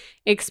to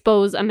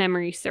expose a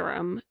memory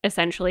serum,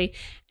 essentially.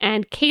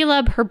 And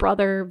Caleb, her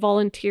brother,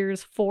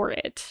 volunteers for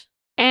it.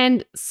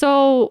 And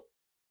so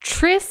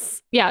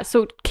Triss,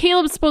 so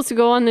Caleb's supposed to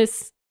go on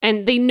this,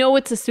 and they know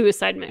it's a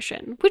suicide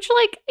mission, which,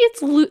 like,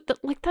 it's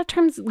like that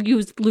term's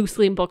used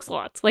loosely in books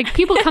lots. Like,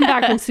 people come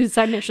back from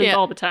suicide missions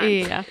all the time.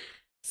 Yeah.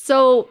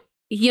 So,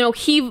 you know,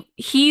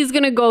 he's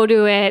gonna go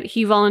to it.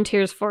 He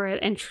volunteers for it,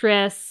 and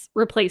Triss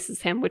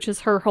replaces him, which is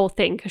her whole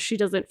thing because she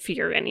doesn't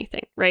fear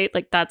anything, right?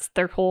 Like, that's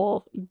their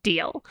whole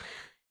deal.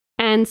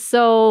 And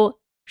so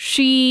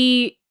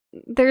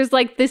there's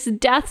like this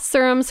death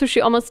serum, so she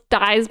almost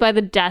dies by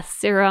the death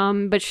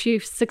serum, but she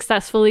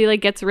successfully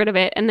like gets rid of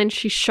it, and then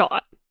she's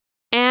shot.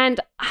 And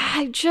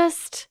I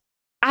just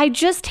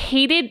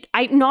hated,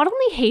 I not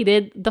only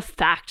hated the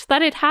fact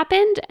that it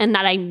happened and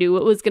that I knew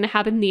it was going to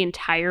happen the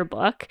entire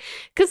book,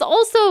 because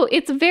also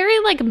it's very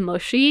like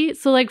mushy.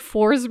 So like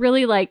Four's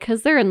really like,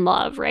 because they're in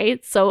love,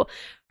 right? So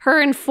her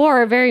and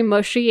Four are very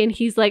mushy, and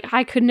he's like,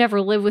 I could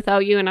never live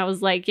without you. And I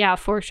was like, yeah,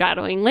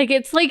 foreshadowing. Like,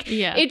 it's like,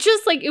 it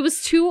just like, it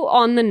was too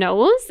on the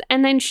nose.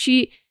 And then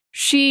she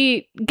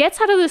gets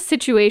out of this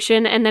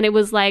situation, and then it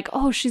was like,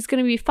 oh, she's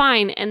going to be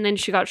fine. And then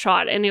she got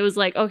shot, and it was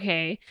like,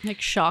 okay. Like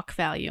shock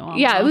value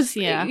almost. Yeah, it was,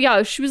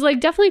 yeah, she was like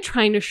definitely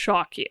trying to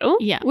shock you.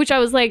 Yeah. Which I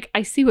was like,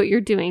 I see what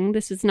you're doing.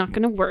 This is not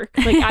going to work.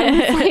 Like, I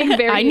was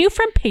like I knew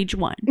from page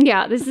 1.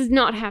 Yeah, this is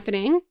not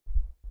happening.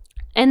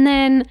 And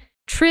then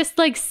Triss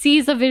like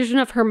sees a vision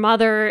of her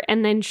mother,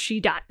 and then she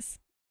dies.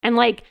 And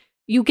like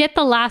you get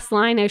the last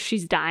line as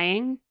she's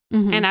dying.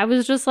 And I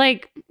was just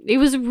like, it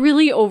was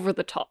really over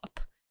the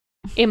top,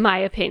 in my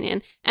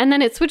opinion. And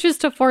then it switches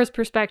to Four's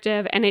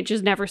perspective, and it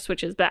just never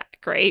switches back,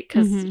 right?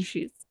 Because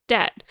she's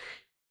dead.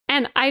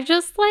 And I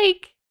just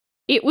like,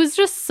 it was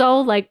just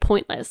so like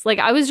pointless. Like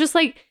I was just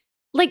like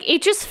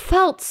it just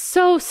felt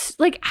so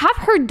like, have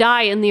her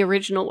die in the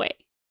original way.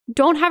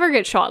 Don't have her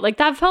get shot. Like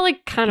that felt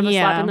like kind of a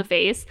slap in the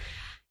face.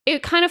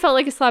 It kind of felt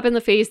like a slap in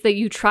the face that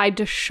you tried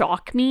to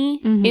shock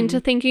me into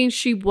thinking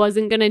she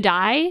wasn't going to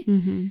die.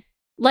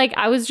 Like,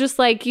 I was just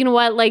like, you know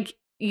what? Like,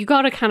 you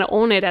got to kind of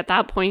own it at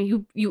that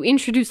point. You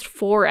introduced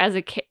Four as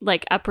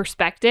a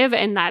perspective,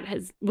 and that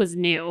was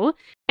new.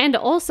 And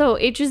also,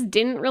 it just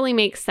didn't really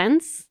make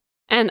sense.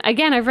 And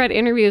again, I've read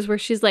interviews where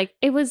she's like,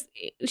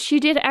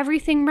 she did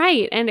everything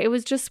right, and it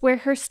was just where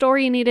her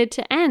story needed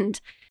to end.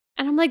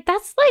 And I'm like,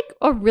 that's like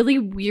a really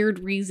weird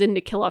reason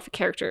to kill off a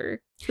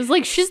character. Because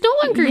like she's no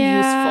longer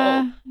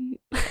useful.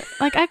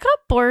 Like I got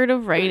bored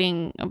of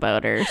writing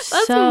about her.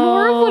 That's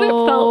more of what it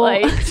felt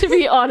like, to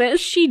be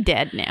honest. She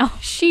dead now.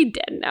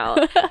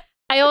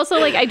 I also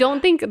like, I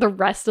don't think the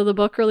rest of the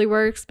book really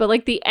works, but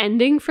like the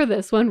ending for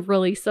this one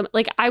really,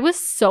 like I was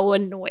so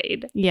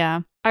annoyed.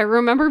 Yeah. I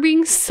remember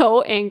being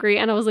so angry,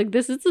 and I was like,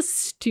 this is the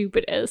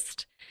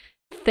stupidest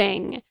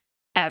thing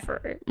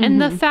ever. And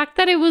the fact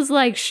that it was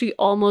like she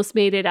almost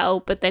made it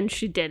out, but then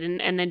she didn't,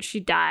 and then she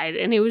died,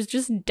 and it was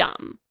just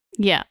dumb.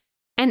 Yeah.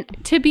 And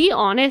to be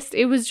honest,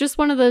 it was just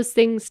one of those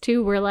things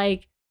too where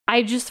like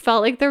I just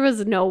felt like there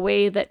was no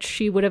way that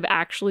she would have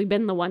actually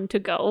been the one to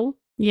go.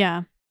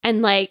 Yeah.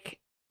 And like,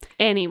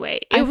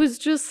 anyway, it was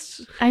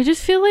just... I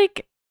just feel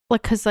like,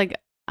 because like,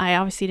 I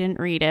obviously didn't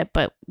read it,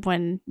 but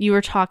when you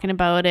were talking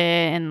about it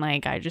and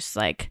like, I just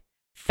like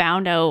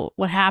found out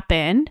what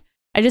happened,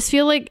 I just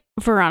feel like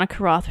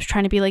Veronica Roth was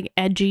trying to be like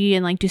edgy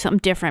and like do something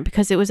different,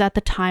 because it was at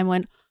the time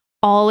when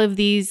all of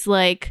these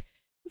like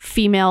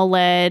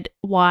female-led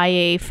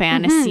YA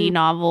fantasy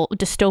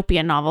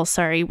dystopian novels,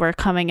 were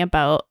coming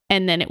about.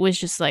 And then it was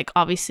just like,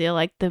 obviously,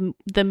 like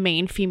the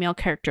main female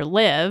character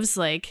lives,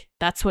 like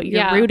that's what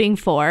you're rooting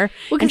for.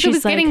 Well, because it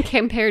was like, getting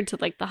compared to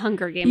like the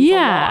Hunger Games a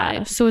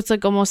lot. So it's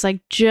like almost like,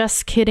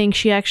 just kidding,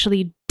 she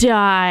actually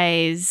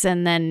dies.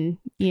 And then,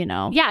 you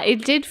know. Yeah,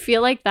 it did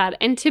feel like that.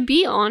 And to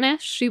be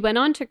honest, she went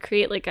on to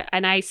create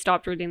and I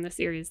stopped reading the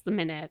series the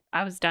minute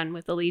I was done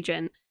with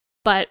Allegiant.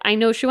 But I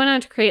know she went on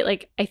to create,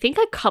 like, I think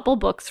a couple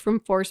books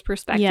from For's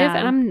perspective. Yeah.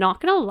 And I'm not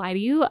going to lie to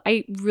you,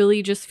 I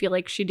really just feel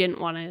like she didn't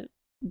want to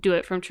do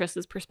it from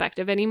Triss's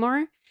perspective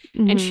anymore.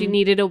 Mm-hmm. And she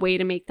needed a way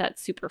to make that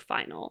super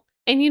final.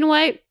 And you know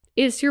what?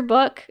 It's your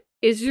book.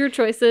 It's your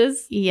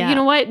choices. Yeah. You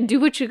know what? Do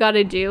what you got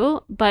to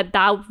do. But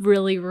that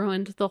really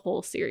ruined the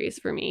whole series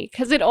for me.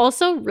 Because it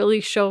also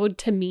really showed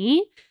to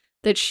me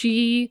that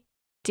she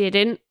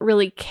didn't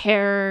really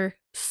care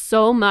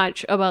so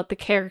much about the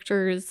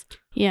characters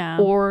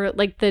or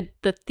like the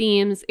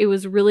themes. It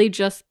was really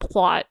just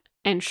plot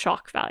and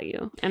shock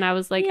value, and I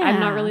was like, I'm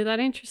not really that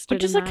interested,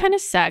 which is like kind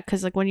of sad,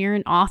 because like when you're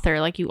an author,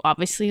 like you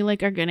obviously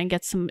like are gonna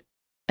get some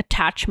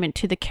attachment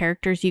to the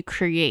characters you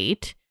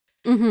create.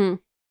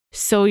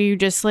 So you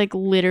just like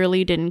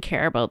literally didn't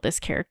care about this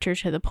character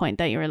to the point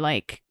that you were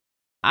like,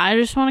 I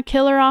just want to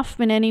kill her off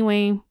in any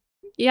way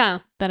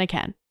that I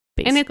can,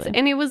 basically.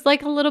 And it was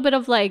like a little bit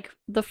of like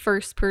the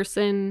first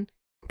person,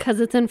 because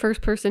it's in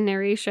first person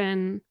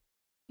narration,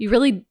 you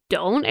really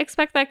don't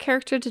expect that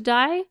character to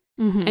die.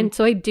 And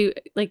so I do,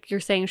 like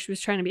you're saying, she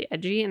was trying to be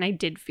edgy, and I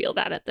did feel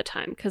that at the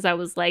time, because I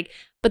was like,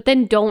 but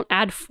then don't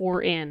add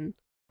 4 in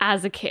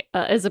as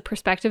a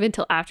perspective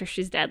until after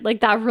she's dead.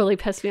 Like that really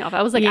pissed me off.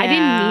 I was like, I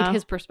didn't need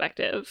his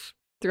perspective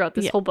throughout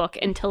this whole book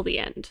until the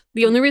end.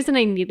 The only reason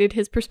I needed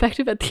his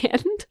perspective at the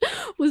end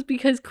was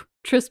because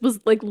Triss was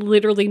like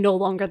literally no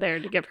longer there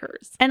to give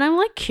hers. And I'm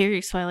like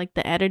curious why like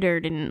the editor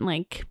didn't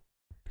like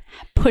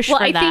push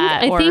for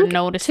that or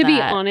notice that. To be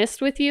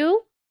honest with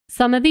you,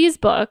 some of these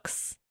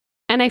books,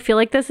 and I feel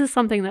like this is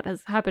something that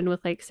has happened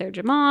with like Sarah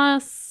J.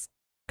 Maas,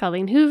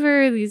 Colleen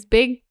Hoover, these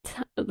big,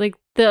 like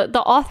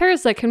the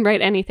authors that can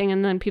write anything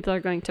and then people are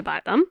going to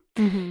buy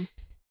them.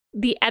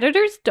 The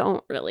editors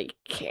don't really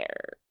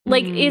care.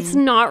 Like it's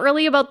not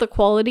really about the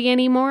quality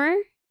anymore.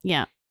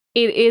 Yeah.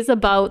 It is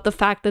about the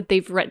fact that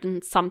they've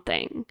written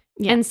something.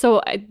 Yeah. And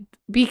so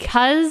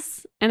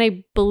because, and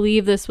I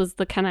believe this was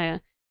the kind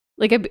of,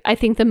 like I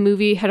think the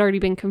movie had already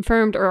been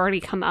confirmed or already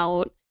come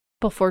out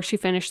before she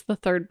finished the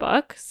 3rd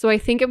book. So I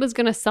think it was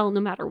going to sell no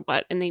matter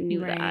what. And they knew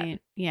that.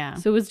 Yeah.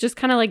 So it was just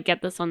kind of like,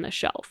 get this on the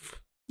shelf.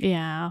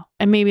 Yeah.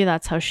 And maybe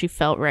that's how she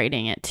felt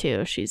writing it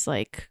too. She's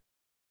like,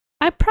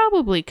 I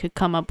probably could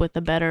come up with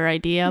a better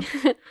idea,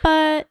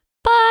 but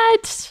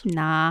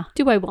nah.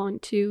 Do I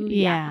want to?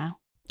 Yeah.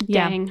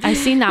 Dang. I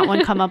seen that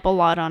one come up a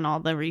lot on all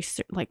the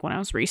research. Like when I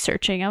was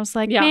researching, I was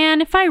like, man,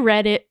 if I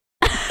read it.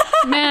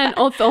 Man,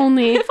 if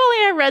only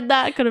I read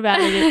that, I could have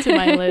added it to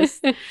my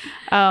list.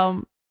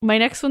 My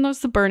next one was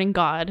The Burning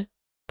God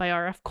by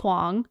R.F.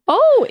 Kuang.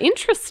 Oh,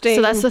 interesting.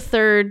 So that's the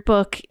 3rd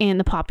book in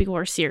the Poppy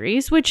War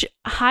series, which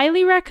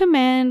highly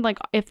recommend, like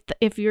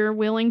if you're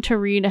willing to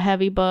read a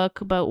heavy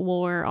book about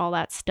war, all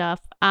that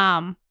stuff.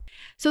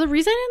 So the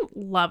reason I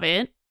didn't love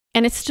it,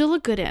 and it's still a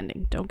good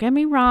ending, don't get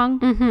me wrong,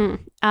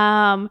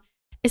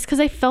 is because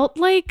I felt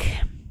like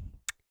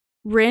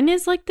Rin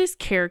is like this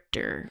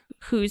character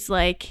who's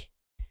like,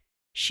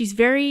 she's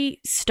very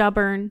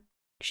stubborn,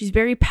 she's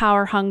very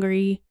power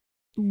hungry.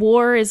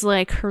 War is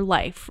like her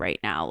life right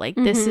now. Like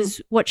this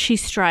is what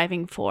she's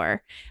striving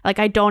for. Like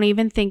I don't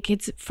even think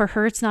it's for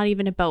her, it's not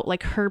even about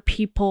like her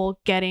people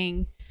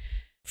getting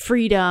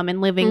freedom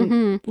and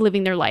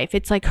living their life.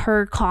 It's like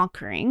her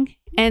conquering.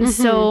 And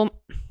so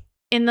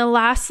in the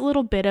last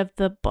little bit of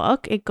the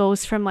book, it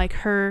goes from like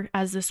her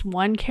as this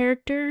one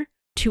character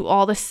to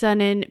all of a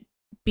sudden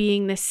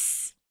being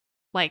this,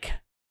 like,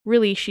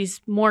 really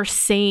she's more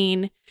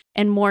sane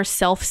and more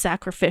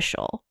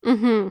self-sacrificial.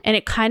 And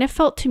it kind of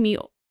felt to me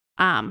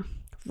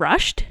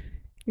rushed.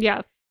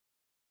 Yeah.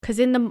 Because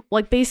in the,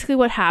 like, basically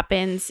what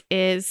happens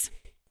is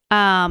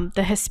the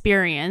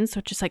Hesperians,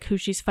 which is like who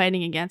she's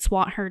fighting against,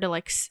 want her to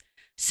like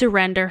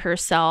surrender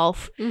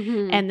herself.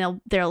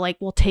 And they're like,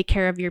 we'll take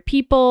care of your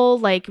people.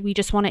 Like, we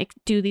just want to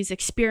do these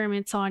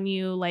experiments on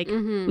you. Like,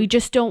 we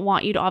just don't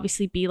want you to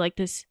obviously be like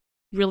this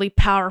really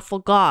powerful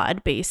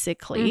god,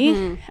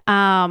 basically.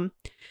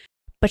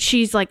 But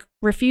she's like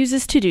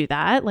refuses to do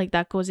that. Like,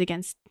 that goes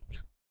against,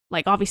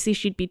 like, obviously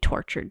she'd be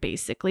tortured,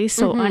 basically.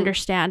 So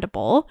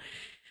understandable.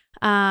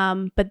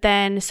 But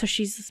then, so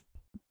she's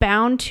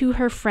bound to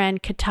her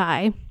friend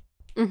Katai.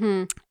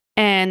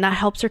 And that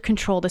helps her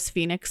control this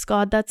phoenix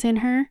god that's in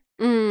her.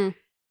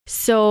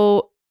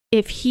 So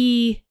if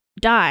he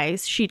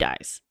dies, she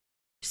dies.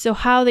 So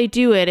how they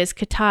do it is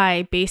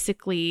Katai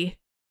basically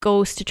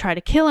goes to try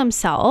to kill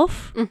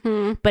himself.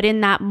 Mm-hmm. But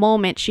in that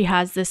moment, she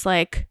has this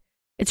like,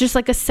 it's just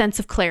like a sense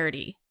of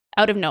clarity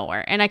out of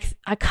nowhere. And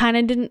I kind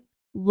of didn't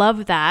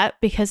love that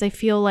because I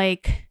feel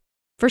like,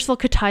 first of all,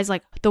 Katai's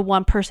like the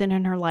one person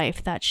in her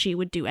life that she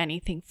would do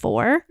anything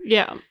for.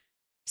 Yeah.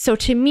 So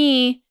to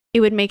me, it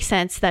would make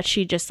sense that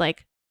she just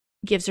like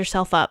gives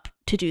herself up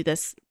to do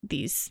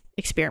these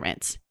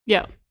experiments.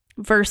 Yeah.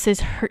 Versus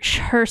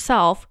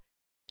herself,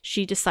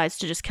 she decides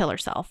to just kill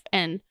herself.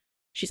 And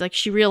she's like,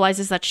 she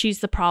realizes that she's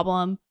the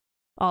problem,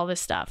 all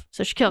this stuff.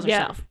 So she kills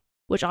herself,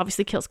 which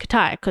obviously kills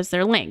Katai because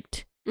they're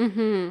linked.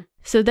 Mm-hmm.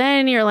 So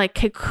then you're like,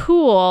 okay,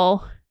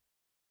 cool.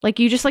 Like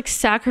you just like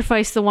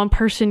sacrifice the one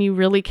person you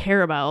really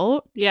care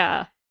about.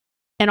 Yeah.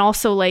 And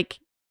also like,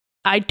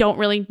 I don't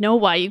really know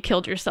why you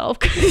killed yourself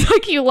because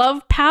like you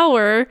love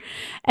power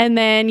and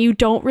then you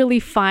don't really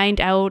find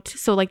out.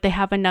 So like they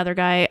have another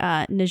guy,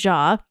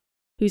 Najah,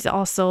 who's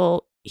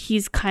also,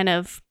 he's kind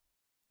of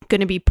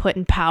going to be put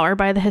in power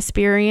by the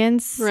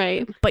Hesperians.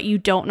 Right. But you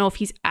don't know if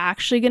he's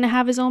actually going to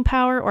have his own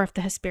power or if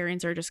the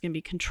Hesperians are just going to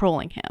be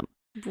controlling him.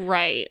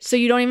 Right. So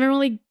you don't even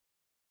really,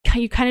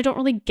 you kind of don't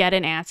really get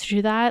an answer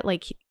to that.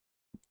 Like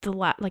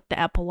the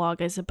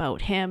epilogue is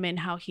about him and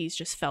how he's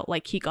just felt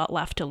like he got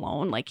left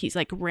alone. Like he's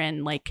like,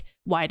 Rin, like,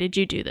 why did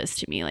you do this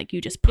to me? Like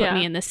you just put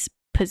me in this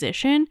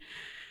position.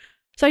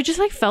 So I just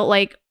like felt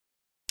like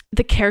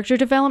the character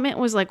development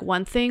was like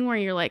one thing where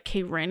you're like,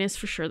 okay, Rin is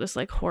for sure this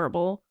like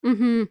horrible.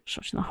 Mm-hmm.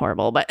 She's not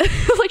horrible, but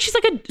like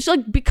she's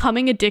like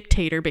becoming a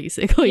dictator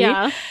basically.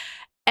 Yeah.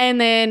 And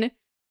then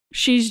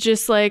she's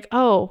just like,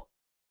 oh,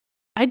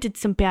 I did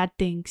some bad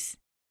things.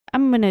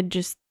 I'm gonna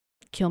just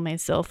kill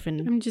myself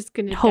and I'm just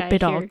gonna hope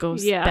it here. all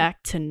goes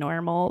back to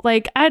normal.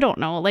 Like, I don't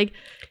know. Like,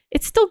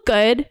 it's still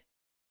good.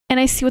 And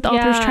I see what the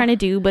author's trying to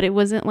do, but it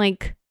wasn't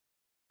like,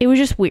 it was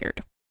just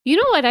weird. You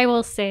know what I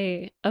will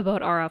say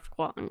about R.F.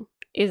 Kuang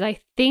is I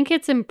think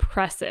it's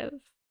impressive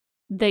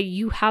that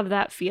you have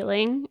that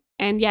feeling.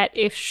 And yet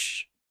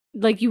if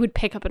like you would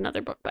pick up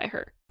another book by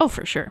her. Oh,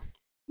 for sure.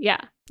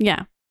 Yeah.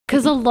 Yeah.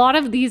 Because a lot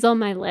of these on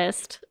my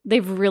list,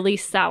 they've really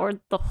soured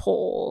the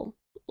whole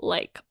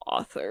like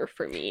author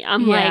for me.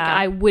 I'm like,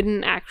 I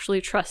wouldn't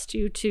actually trust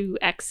you to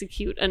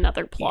execute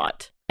another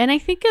plot. Yeah. And I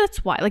think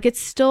that's why. Like,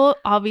 it's still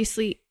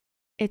obviously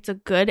it's a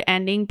good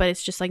ending, but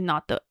it's just like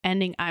not the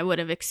ending I would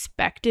have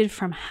expected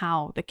from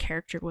how the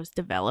character was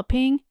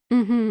developing.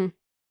 Mm-hmm.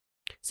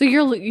 So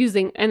you're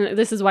using, and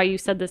this is why you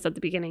said this at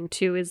the beginning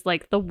too, is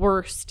like the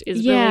worst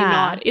is really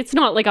not, it's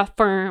not like a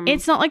firm.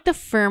 It's not like the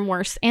firm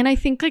worst. And I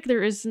think like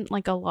there isn't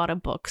like a lot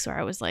of books where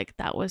I was like,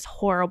 that was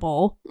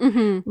horrible.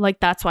 Mm-hmm. Like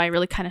that's why I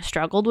really kind of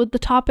struggled with the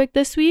topic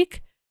this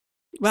week.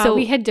 Wow, so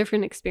we had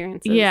different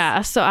experiences.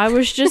 Yeah. So I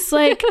was just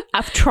like,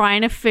 I'm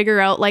trying to figure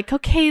out like,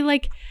 okay,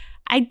 like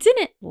I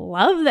didn't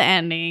love the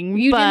ending.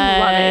 You didn't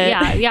love it.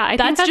 Yeah. Yeah. I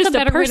that's think that's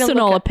just a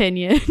personal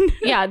opinion.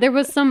 Yeah. There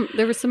was some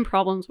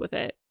problems with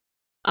it.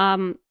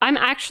 I'm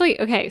actually,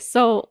 okay,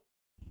 so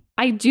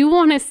I do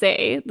want to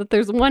say that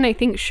there's one I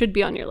think should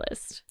be on your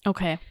list.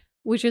 Okay.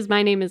 Which is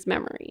My Name is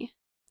Memory.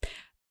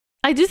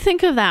 I did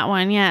think of that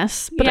one,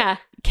 yes. But yeah.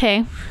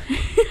 Okay.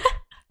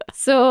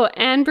 So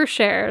Anne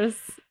Brashares,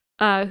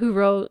 who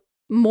wrote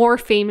more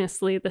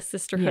famously The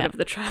Sisterhood of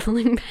the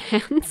Traveling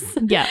Pants.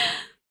 Yeah.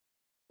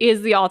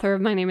 Is the author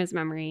of My Name is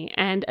Memory.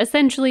 And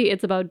essentially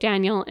it's about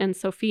Daniel and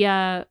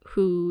Sophia,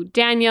 who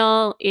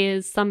Daniel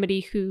is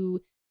somebody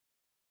who...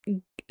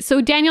 So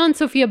Daniel and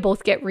Sophia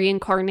both get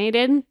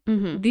reincarnated.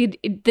 Mm-hmm.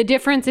 The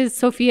difference is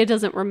Sophia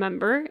doesn't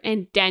remember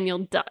and Daniel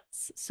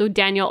does. So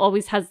Daniel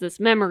always has this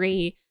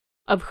memory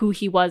of who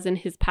he was in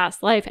his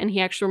past life, and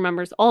he actually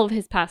remembers all of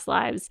his past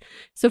lives.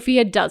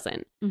 Sophia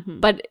doesn't.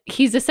 Mm-hmm. But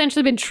he's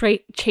essentially been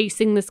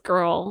chasing this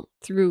girl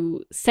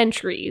through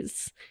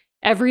centuries.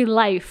 Every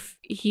life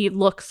he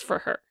looks for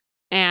her.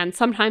 And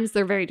sometimes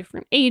they're very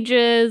different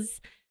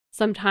ages.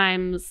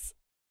 Sometimes...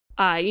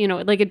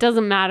 like it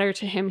doesn't matter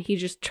to him. He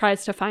just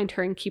tries to find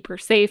her and keep her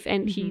safe.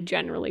 And he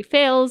generally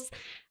fails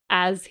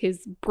as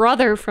his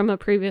brother from a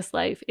previous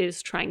life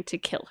is trying to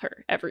kill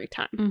her every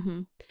time.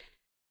 Mm-hmm.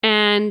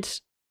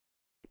 And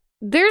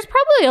there's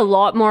probably a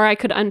lot more I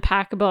could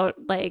unpack about,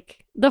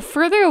 like, the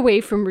further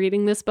away from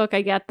reading this book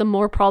I get, the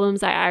more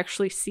problems I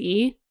actually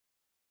see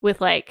with,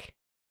 like,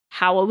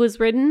 how it was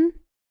written.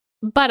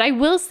 But I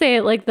will say,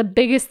 like, the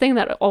biggest thing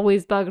that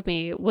always bugged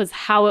me was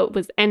how it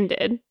was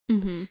ended.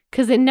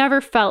 Because it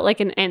never felt like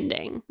an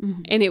ending.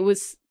 And it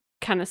was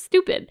kind of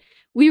stupid.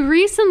 We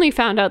recently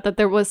found out that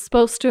there was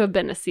supposed to have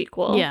been a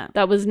sequel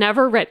that was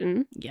never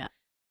written. Yeah.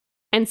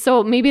 And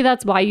so maybe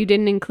that's why you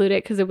didn't include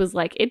it, because it was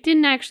like, it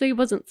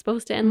wasn't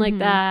supposed to end like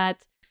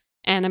that.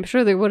 And I'm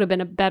sure there would have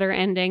been a better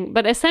ending.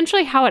 But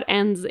essentially how it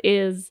ends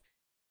is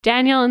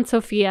Daniel and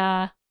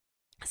Sophia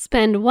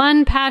spend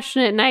one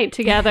passionate night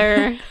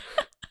together.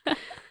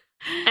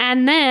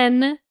 And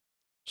then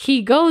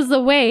he goes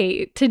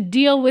away to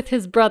deal with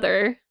his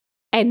brother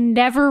and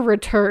never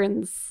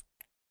returns.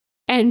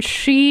 And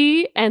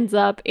she ends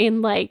up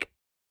in like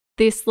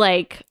this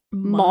like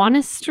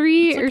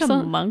monastery or like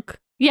something. a monk.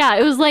 Yeah,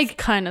 it was like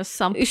kind of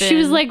something. She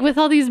was like with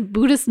all these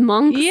Buddhist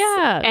monks.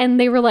 Yeah. And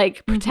they were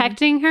like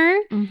protecting her.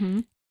 Mm-hmm.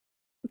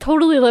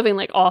 Totally living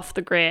like off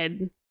the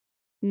grid,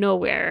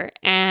 nowhere.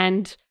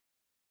 And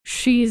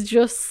she's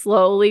just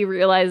slowly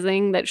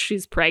realizing that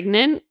she's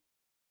pregnant.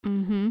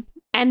 Mm-hmm.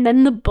 And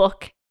then the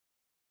book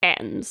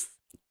ends.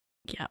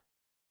 Yeah.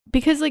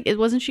 Because like it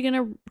wasn't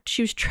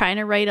she was trying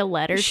to write a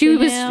letter to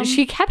him.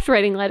 She kept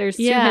writing letters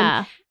to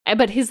him.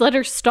 But his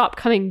letters stopped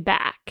coming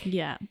back.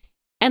 Yeah.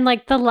 And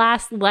like the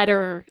last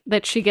letter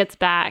that she gets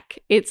back,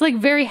 it's like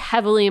very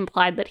heavily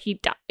implied that he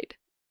died.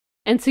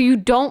 And so you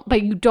don't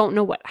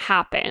know what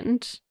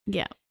happened.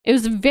 Yeah. It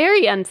was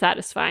very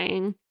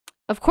unsatisfying.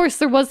 Of course,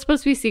 there was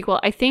supposed to be a sequel.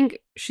 I think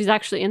she's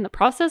actually in the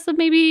process of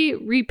maybe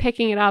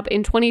repicking it up.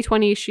 In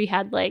 2020, she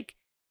had like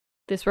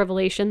this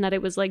revelation that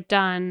it was like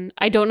done.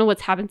 I don't know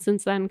what's happened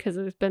since then because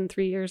it's been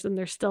 3 years and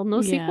there's still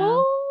no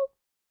sequel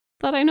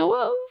that I know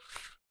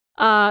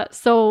of.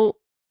 So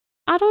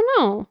I don't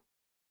know.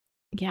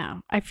 Yeah,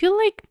 I feel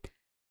like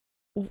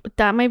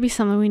that might be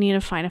something we need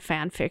to find a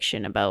fan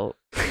fiction about.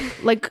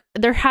 Like,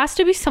 there has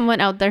to be someone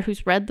out there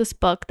who's read this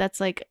book that's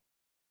like,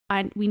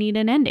 we need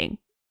an ending.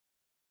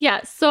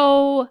 Yeah,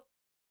 so,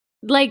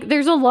 like,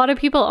 there's a lot of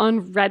people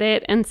on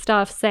Reddit and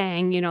stuff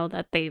saying, you know,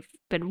 that they've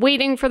been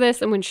waiting for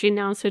this. And when she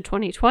announced in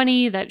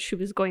 2020 that she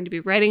was going to be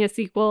writing a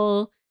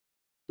sequel.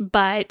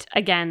 But,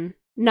 again,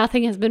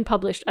 nothing has been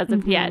published as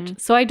of yet.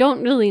 So I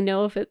don't really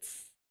know if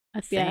it's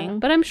a thing. Yeah,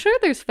 but I'm sure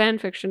there's fan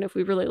fiction if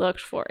we really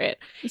looked for it.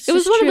 It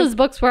was one of those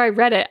books where I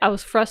read it, I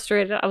was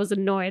frustrated, I was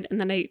annoyed, and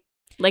then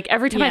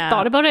every time I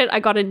thought about it, I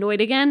got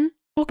annoyed again.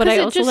 Well, but I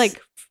also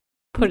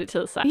put it to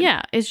the side.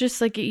 Yeah, it's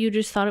just like you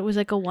just thought it was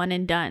like a one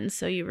and done,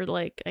 so you were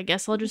like, I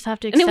guess I'll just have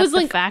to accept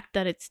the fact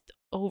that it's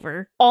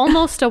over.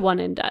 Almost a one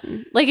and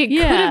done. Like it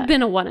could have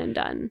been a one and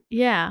done.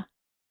 Yeah.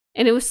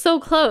 And it was so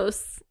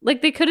close.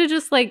 Like they could have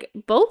just like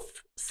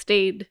both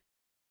stayed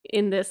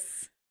in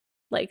this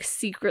like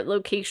secret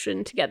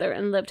location together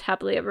and lived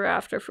happily ever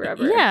after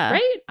forever. Yeah.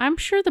 Right? I'm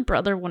sure the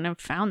brother wouldn't have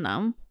found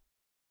them.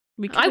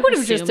 I would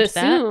have just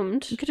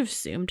assumed. We could have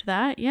assumed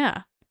that,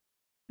 yeah.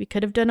 We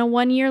could have done a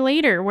 1 year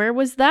later. Where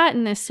was that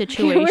in this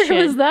situation?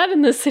 Where was that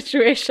in this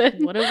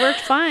situation? Would have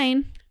worked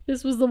fine.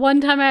 This was the one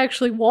time I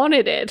actually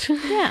wanted it.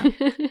 Yeah.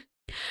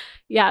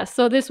 Yeah,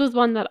 so this was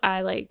one that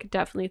I like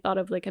definitely thought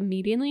of like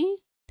immediately.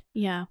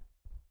 Yeah.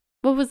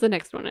 What was the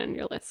next one on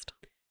your list?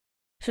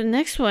 So the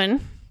next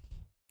one,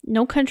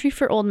 No Country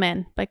for Old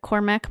Men by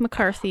Cormac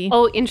McCarthy.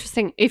 Oh,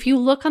 interesting. If you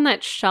look on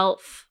that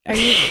shelf.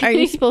 Are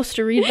you supposed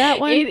to read that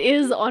one? It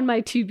is on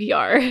my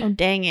TBR. Oh,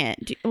 dang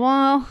it.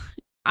 Well,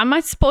 I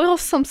might spoil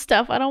some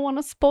stuff. I don't want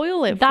to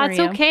spoil it for you. That's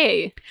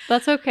okay.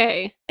 That's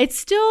okay. It's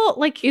still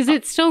like... Is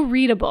it still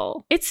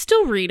readable? It's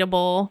still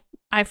readable,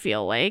 I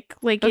feel like.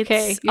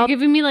 Okay. You're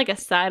giving me like a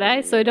side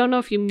eye, so I don't know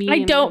if you mean...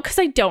 I don't, because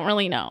I don't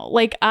really know.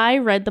 Like, I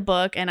read the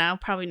book and I'll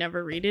probably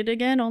never read it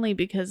again, only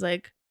because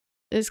like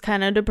it's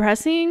kind of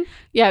depressing.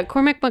 Yeah,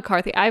 Cormac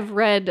McCarthy. I've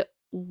read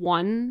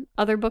one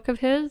other book of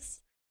his.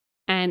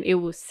 And it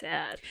was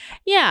sad.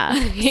 Yeah.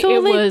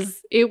 So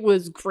it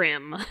was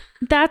grim.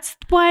 That's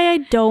why I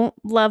don't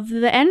love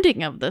the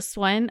ending of this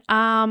one.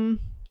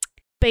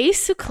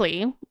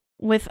 Basically,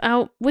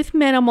 with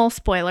minimal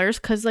spoilers,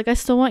 because like I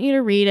still want you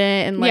to read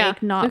it and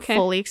like not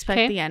fully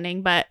expect the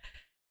ending. But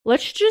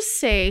let's just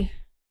say,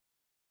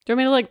 do you want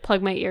me to like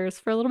plug my ears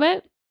for a little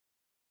bit?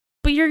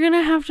 But you're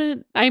gonna have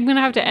to. I'm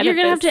gonna have to edit. You're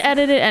gonna have to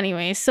edit it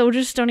anyway, so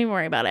just don't even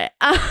worry about it.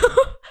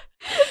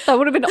 That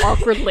would have been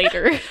awkward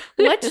later.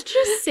 Let's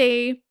just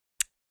say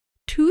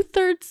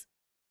 2/3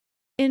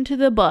 into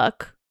the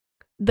book,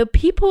 the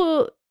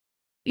people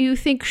you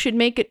think should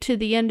make it to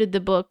the end of the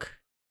book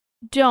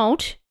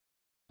don't.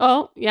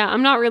 Oh, yeah.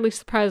 I'm not really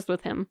surprised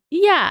with him.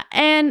 Yeah.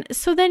 And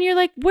so then you're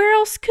like, where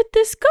else could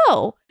this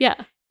go?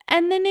 Yeah.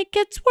 And then it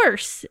gets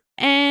worse.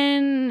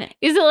 And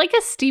is it like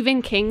a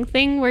Stephen King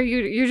thing where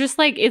you're just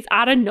like, it's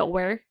out of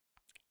nowhere?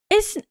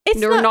 It's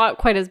not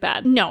quite as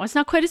bad. No, it's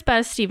not quite as bad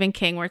as Stephen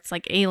King, where it's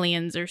like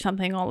aliens or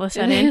something all of a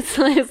sudden. It's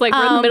like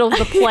we're in the middle of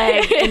the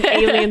plague and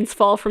aliens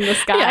fall from the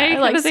sky.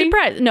 Yeah, like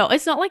surprise. No,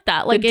 it's not like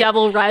that. Like the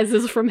devil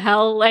rises from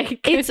hell.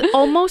 Like it's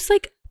almost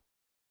like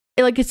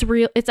it's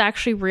real. It's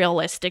actually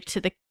realistic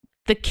to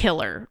the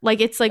killer. Like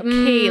it's like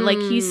okay, like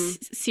he's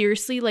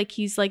seriously like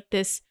he's like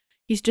this.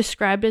 He's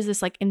described as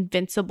this like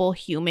invincible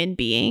human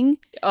being.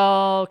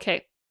 Oh,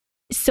 okay.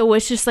 So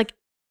it's just like,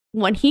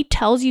 when he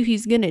tells you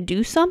he's going to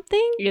do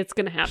something, it's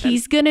going to happen.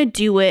 He's going to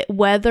do it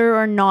whether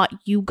or not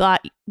you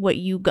got what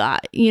you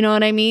got. You know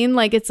what I mean?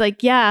 Like, it's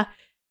like, yeah,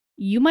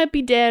 you might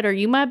be dead or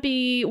you might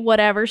be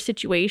whatever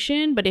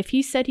situation. But if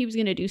he said he was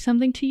going to do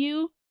something to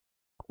you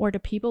or to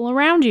people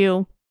around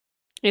you,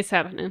 it's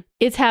happening.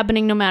 It's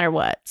happening no matter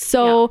what.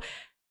 So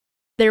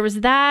there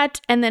was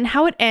that. And then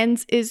how it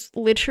ends is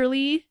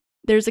literally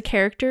there's a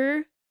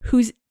character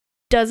who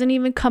doesn't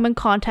even come in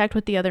contact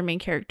with the other main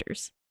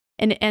characters.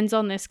 And it ends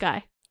on this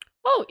guy.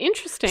 Oh,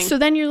 interesting. So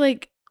then you're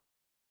like,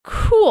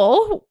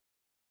 cool.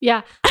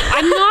 Yeah.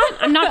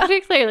 I'm not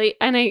particularly,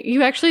 and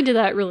you actually did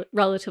that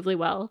relatively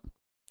well.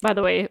 by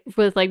the way,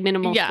 with like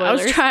minimal Yeah,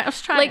 spoilers. I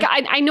was trying. Like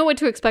I know what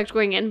to expect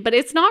going in, but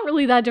it's not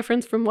really that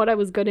different from what I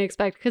was going to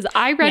expect because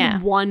I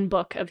read one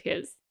book of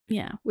his.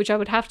 Yeah. Which I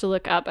would have to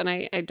look up, and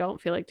I don't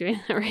feel like doing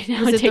that right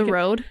now. Was it The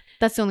Road?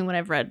 That's the only one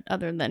I've read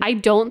other than... I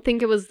don't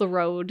think it was The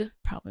Road.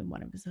 Probably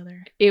one of his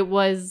other... It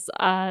was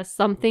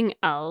something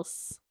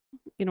else.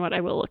 You know what?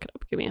 I will look it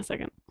up. Give me a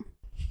second.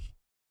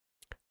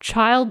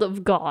 Child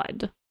of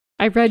God.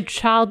 I read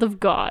Child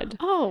of God.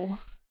 Oh.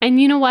 And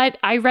you know what?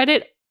 I read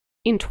it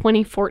in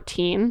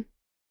 2014.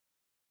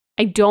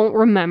 I don't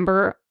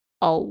remember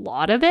a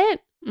lot of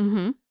it.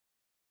 Mm-hmm.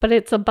 But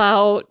it's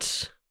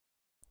about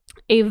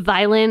a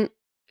violent,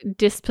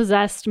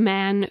 dispossessed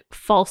man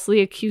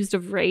falsely accused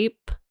of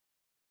rape.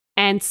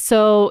 And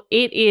so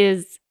it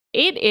is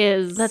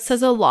that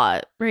says a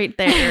lot right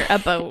there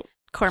about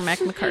Cormac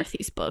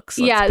McCarthy's books.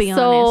 Let's be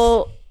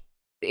so honest.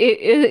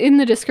 In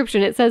the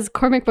description it says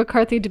Cormac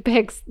McCarthy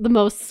depicts the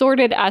most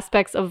sordid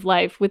aspects of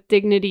life with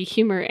dignity,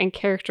 humor, and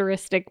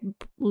characteristic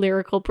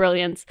lyrical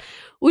brilliance,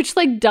 which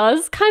like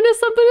does kind of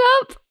sum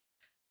it up.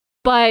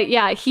 But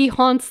yeah, he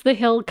haunts the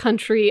hill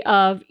country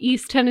of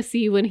East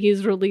Tennessee when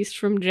he's released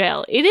from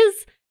jail. It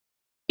is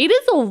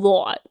a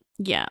lot.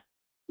 Yeah.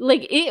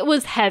 Like, it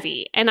was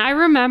heavy. And I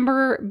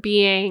remember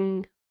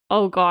being,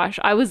 oh gosh,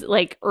 I was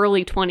like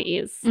early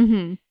 20s.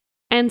 Mm-hmm.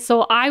 And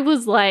so I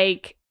was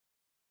like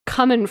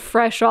coming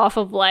fresh off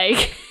of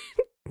like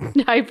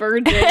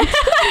Divergent.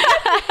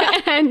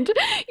 And,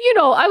 you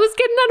know, I was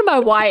getting out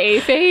of my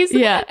YA phase.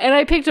 Yeah. And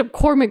I picked up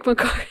Cormac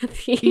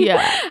McCarthy.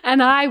 Yeah.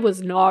 And I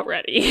was not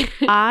ready.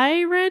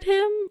 I read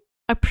him.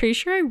 I'm pretty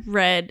sure I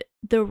read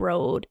The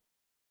Road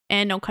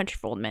and No Country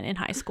for Old Men in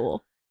high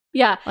school.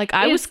 Yeah. Like,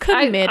 I was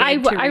committed to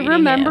reading I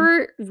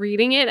remember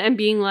reading it and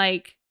being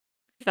like,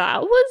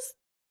 that was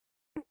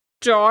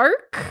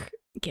dark.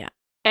 Yeah.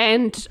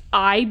 And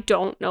I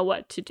don't know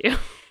what to do.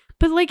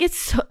 But, like,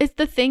 it's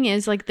the thing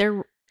is, like,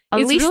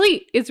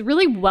 it's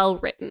really well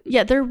written.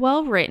 Yeah, they're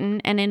well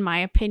written, and in my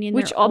opinion,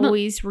 they're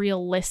always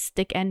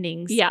realistic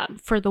endings. Yeah.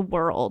 For the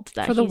world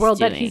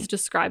that he's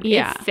describing.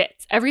 Yeah. It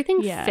fits.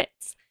 Everything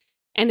fits.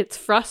 And it's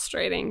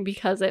frustrating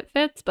because it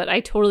fits, but I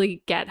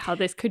totally get how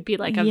this could be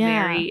like a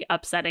very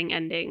upsetting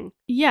ending.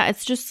 Yeah,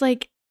 it's just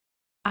like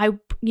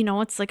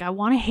it's like I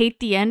want to hate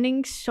the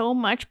ending so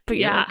much, but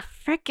you're like,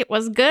 frick, it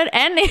was good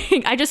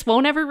ending. I just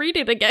won't ever read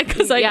it again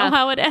because I know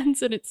how it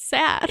ends and it's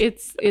sad.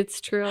 It's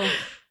true.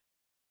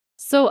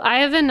 So I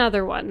have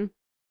another one,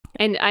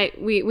 and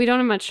we don't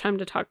have much time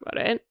to talk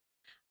about it,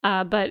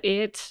 but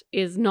it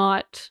is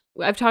not.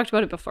 I've talked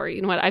about it before.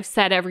 You know what? I've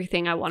said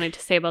everything I wanted to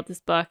say about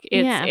this book.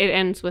 It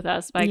ends with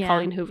us by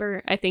Colleen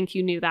Hoover. I think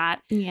you knew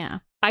that. Yeah.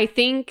 I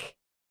think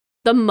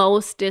the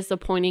most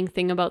disappointing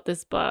thing about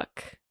this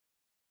book.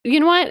 You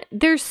know what?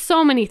 There's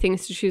so many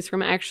things to choose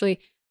from. Actually,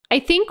 I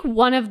think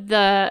one of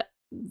the.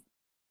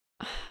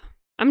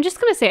 I'm just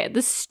gonna say it.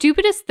 The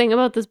stupidest thing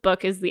about this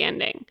book is the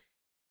ending.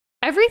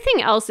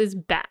 Everything else is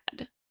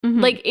bad. Mm-hmm.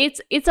 Like,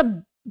 it's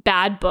a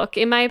bad book,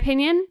 in my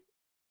opinion.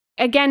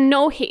 Again,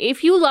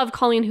 if you love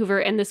Colleen Hoover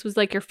and this was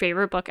like your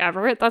favorite book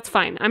ever, that's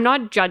fine. I'm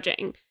not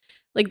judging.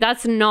 Like,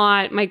 that's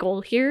not my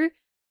goal here.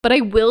 But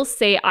I will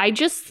say, I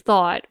just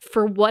thought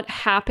for what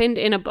happened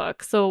in a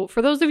book. So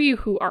for those of you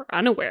who are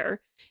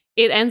unaware,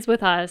 It Ends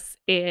With Us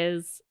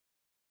is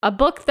a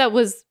book that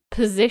was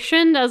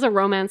positioned as a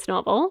romance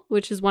novel,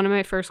 which is one of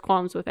my first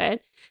qualms with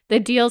it,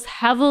 that deals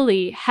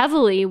heavily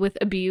with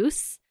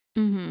abuse.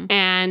 Mm-hmm.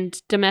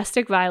 And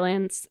domestic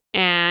violence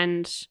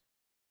and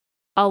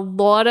a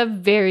lot of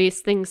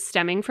various things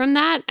stemming from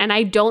that. And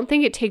I don't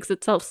think it takes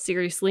itself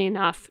seriously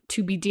enough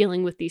to be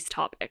dealing with these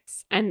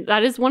topics. And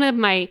that is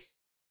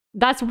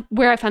that's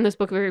where I found this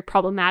book very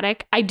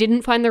problematic. I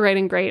didn't find the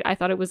writing great. I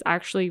thought it was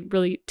actually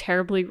really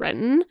terribly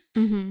written.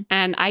 Mm-hmm.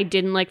 And I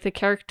didn't like the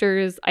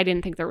characters. I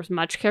didn't think there was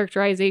much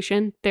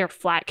characterization. They're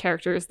flat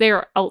characters. They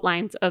are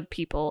outlines of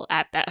people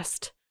at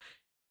best.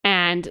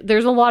 And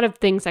there's a lot of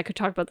things I could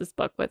talk about this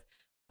book with.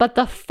 But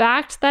the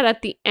fact that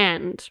at the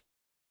end,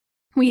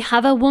 we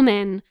have a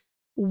woman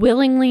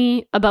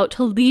willingly about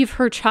to leave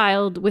her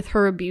child with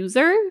her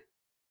abuser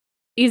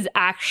is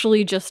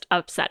actually just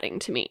upsetting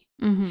to me.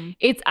 Mm-hmm.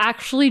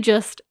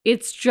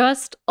 It's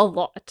just a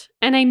lot.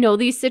 And I know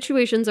these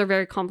situations are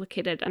very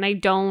complicated. And I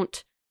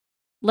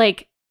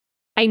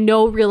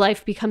know real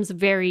life becomes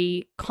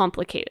very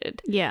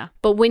complicated. Yeah.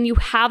 But when you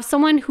have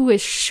someone who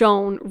has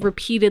shown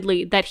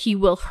repeatedly that he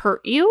will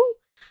hurt you,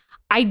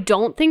 I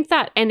don't think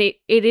that, and it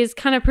is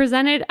kind of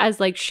presented as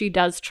like she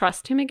does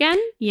trust him again.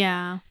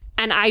 Yeah.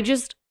 And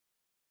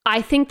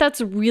I think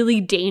that's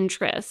really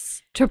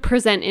dangerous to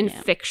present in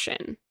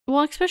fiction.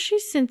 Well, especially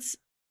since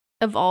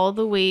of all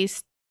the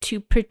ways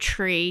to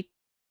portray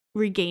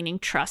regaining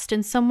trust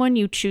in someone,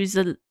 you choose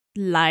a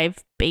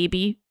live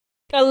baby.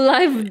 A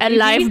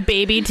live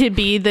baby to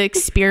be the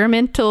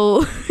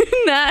experimental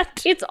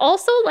that. It's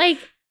also like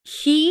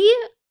she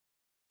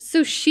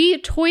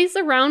toys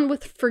around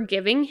with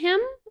forgiving him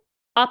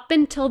up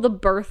until the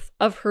birth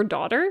of her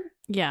daughter.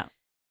 Yeah.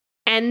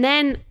 And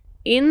then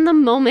in the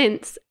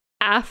moments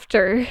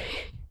after,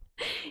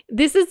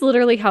 this is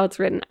literally how it's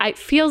written. It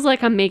feels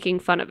like I'm making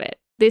fun of it.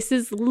 this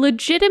is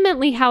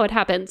legitimately how it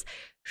happens.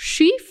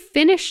 She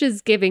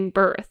finishes giving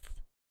birth.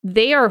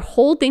 They are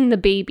holding the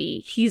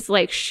baby. He's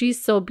like,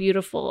 she's so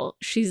beautiful.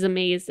 She's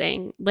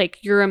amazing. Like,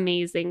 you're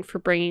amazing for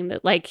bringing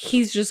that. Like,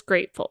 he's just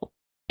grateful.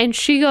 And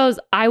she goes,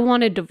 I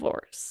want a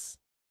divorce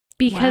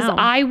because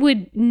I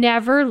would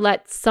never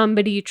let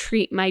somebody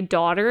treat my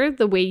daughter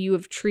the way you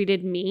have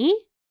treated me.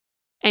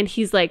 And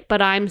he's like,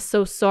 but I'm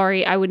so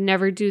sorry. I would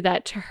never do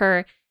that to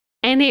her.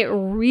 And it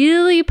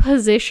really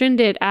positioned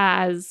it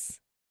as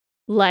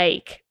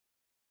like,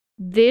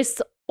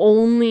 this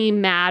only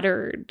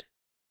mattered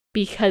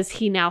because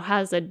he now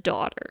has a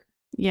daughter.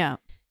 Yeah.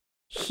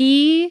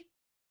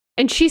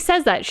 And she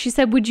says that. She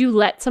said, would you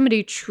let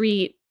somebody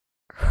treat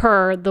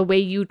her the way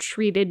you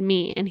treated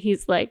me? And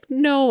he's like,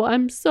 no,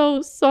 I'm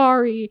so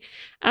sorry.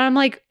 And I'm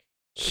like,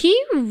 he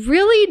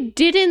really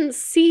didn't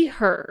see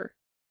her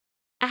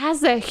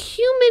as a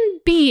human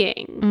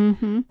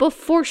being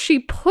before she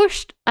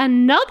pushed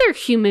another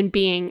human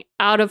being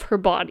out of her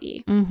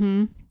body.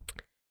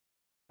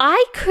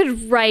 I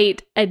could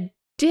write a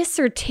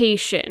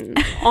dissertation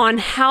on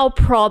how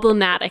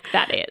problematic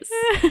that is.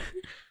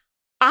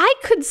 I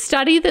could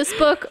study this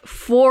book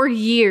for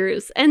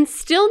years and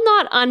still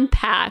not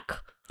unpack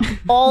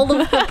all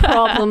of the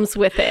problems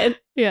with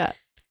it. Yeah.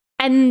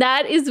 And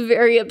that is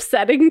very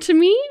upsetting to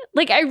me.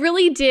 Like, I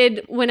really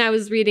did, when I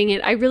was reading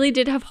it, I really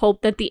did have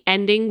hope that the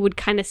ending would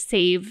kind of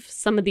save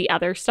some of the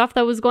other stuff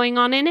that was going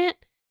on in it.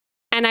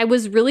 And I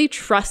was really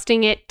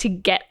trusting it to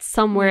get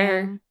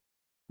somewhere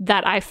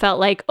that I felt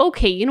like,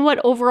 okay, you know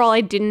what? Overall,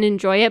 I didn't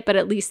enjoy it, but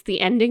at least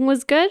the ending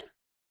was good.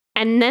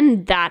 And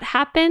then that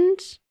happened.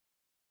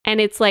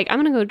 And it's like, I'm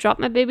going to go drop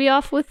my baby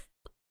off with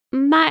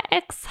my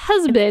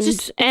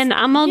ex-husband. And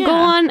I'm going to go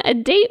on a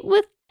date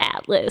with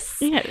Atlas.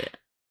 Yeah.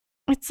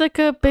 It's like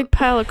a big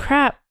pile of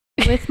crap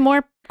with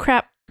more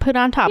crap put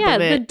on top of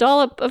it. Yeah, the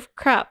dollop of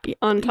crap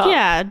on top.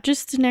 Yeah,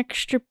 just an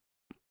extra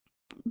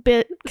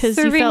bit because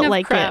you felt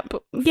like crap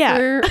it.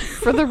 Yeah.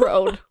 For the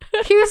road.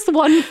 Here's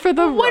one for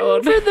the road.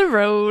 One for the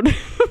road.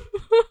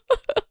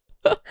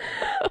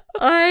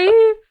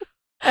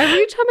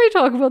 Every time I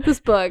talk about this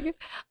book,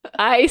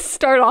 I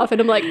start off and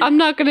I'm like, I'm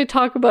not going to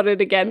talk about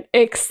it again,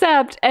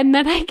 except, and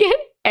then I get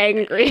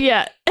angry.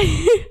 Yeah. And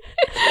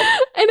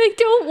I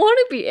don't want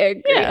to be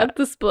angry at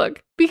this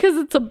book because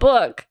it's a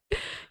book.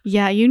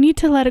 Yeah, you need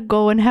to let it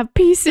go and have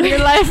peace in your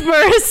life,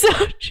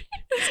 Marissa.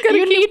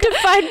 You need to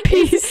find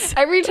peace.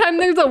 Every time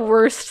there's a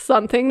worst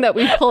something that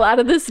we pull out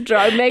of this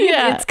jar,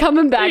 Megan, it's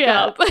coming back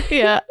up.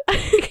 Yeah.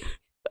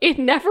 It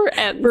never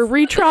ends. We're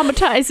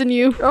re-traumatizing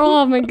you.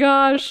 Oh my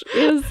gosh.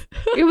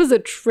 It was a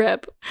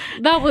trip.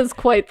 That was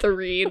quite the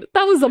read.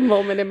 That was a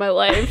moment in my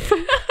life.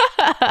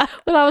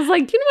 But I was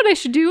like, you know what I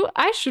should do?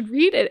 I should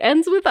read It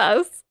Ends With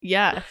Us.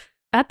 Yeah.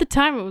 At the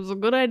time, it was a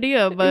good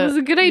idea, but it was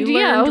a good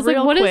idea. I was like,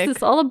 what is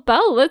this all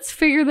about? Let's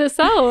figure this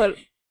out.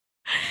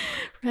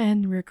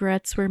 And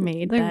regrets were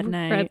made that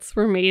night. Regrets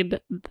were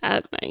made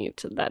that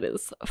night. That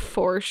is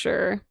for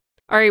sure.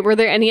 All right. Were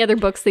there any other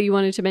books that you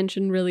wanted to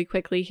mention really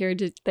quickly here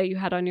that you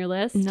had on your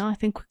list? No, I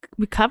think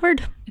we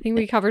covered. I think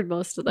we covered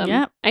most of them.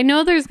 Yeah. I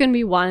know there's going to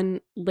be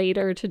one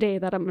later today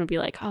that I'm going to be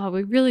like, oh,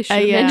 we really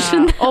should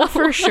mention that. Oh,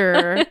 for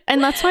sure.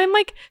 And that's why I'm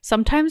like,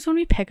 sometimes when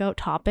we pick out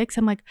topics,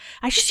 I'm like,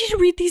 I just need to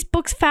read these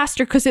books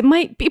faster because it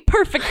might be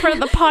perfect for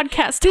the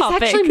podcast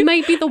topic. This actually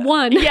might be the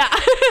one. Yeah.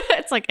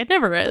 It's like, it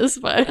never is,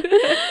 but.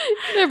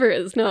 It never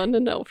is.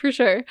 No, for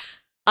sure.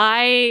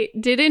 I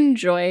did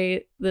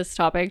enjoy this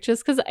topic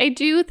just because I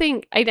do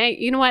think,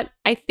 you know what?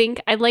 I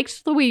think I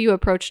liked the way you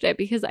approached it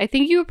because I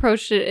think you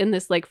approached it in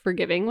this like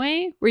forgiving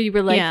way where you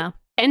were like,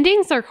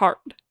 endings are hard.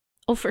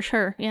 Oh, for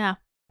sure. Yeah.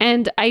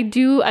 And I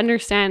do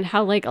understand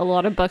how like a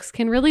lot of books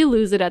can really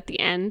lose it at the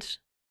end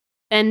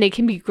and they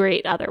can be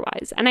great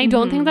otherwise. And I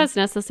don't think that's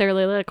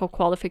necessarily like a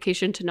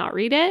qualification to not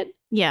read it.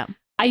 Yeah.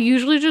 I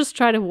usually just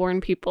try to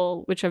warn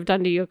people, which I've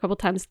done to you a couple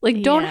times,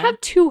 like don't have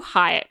too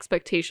high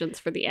expectations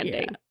for the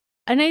ending. Yeah.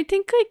 And I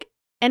think like,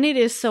 and it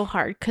is so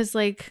hard because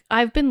like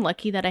I've been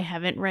lucky that I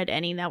haven't read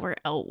any that were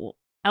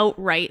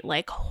outright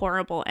like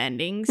horrible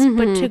endings,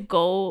 but to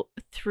go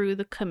through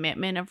the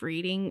commitment of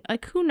reading,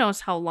 like who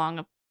knows how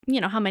long,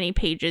 how many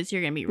pages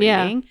you're going to be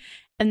reading.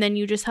 And then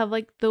you just have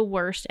like the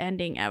worst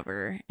ending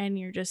ever. And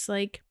you're just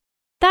like,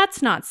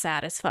 that's not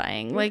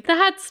satisfying. Like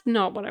that's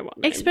not what I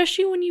want.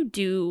 Especially when you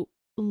do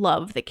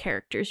love the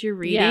characters you're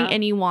reading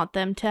and you want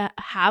them to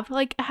have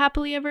like a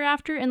happily ever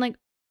after and like,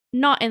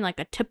 not in like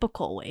a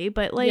typical way,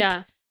 but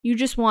like you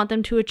just want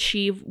them to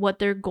achieve what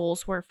their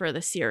goals were for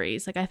the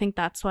series. Like I think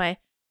that's why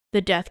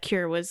The Death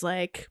Cure was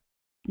like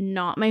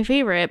not my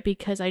favorite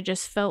because I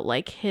just felt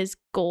like his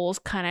goals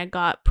kind of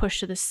got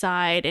pushed to the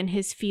side and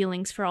his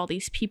feelings for all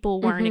these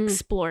people weren't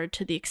explored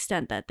to the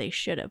extent that they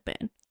should have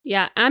been.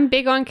 Yeah, I'm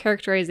big on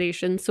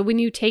characterization. So when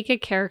you take a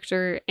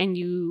character and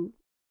you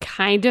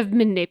kind of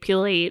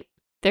manipulate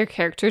their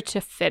character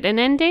to fit an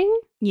ending.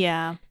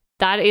 Yeah.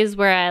 That is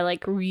where I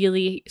like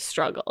really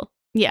struggle.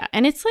 Yeah.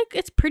 And it's like,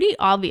 it's pretty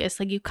obvious.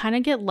 Like you kind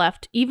of get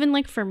left, even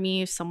like for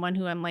me, someone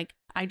who I'm like,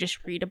 I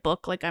just read a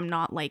book, like I'm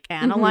not like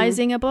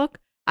analyzing a book.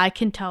 I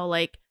can tell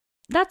like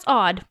that's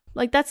odd.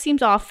 Like, that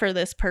seems off for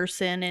this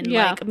person. And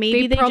like,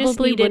 maybe they probably just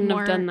needed wouldn't more,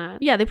 have done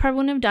that. Yeah, they probably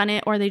wouldn't have done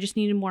it, or they just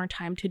needed more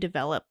time to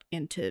develop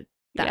into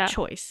that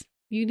choice.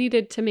 You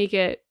needed to make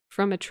it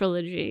from a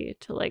trilogy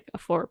to like a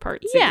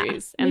 4-part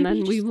series. And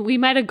then we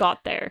might have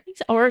got there.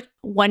 Or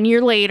 1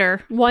 year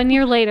later. 1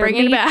 year later.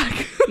 Bring it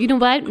back. You know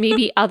what?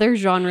 Maybe other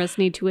genres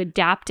need to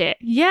adapt it.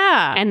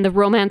 Yeah. And the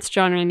romance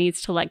genre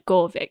needs to let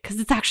go of it because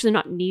it's actually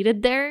not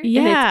needed there.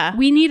 Yeah.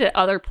 We need it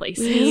other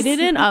places. We need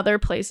it in other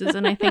places.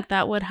 And I think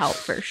that would help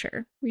for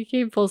sure. We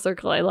came full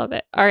circle. I love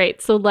it. All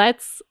right. So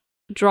let's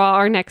draw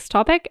our next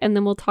topic and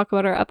then we'll talk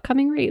about our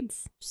upcoming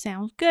reads.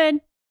 Sounds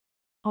good.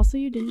 Also,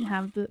 you didn't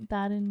have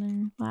that in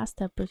the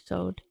last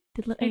episode.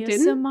 I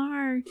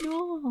ASMR.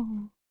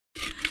 No.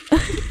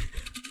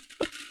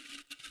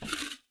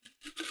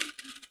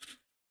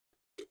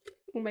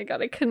 Oh my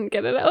god, I couldn't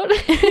get it out.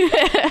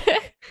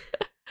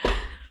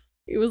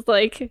 It was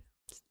like,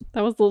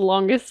 that was the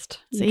longest.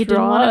 So you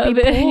didn't want to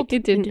be pulled?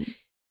 It didn't.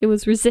 It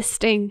was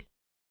resisting.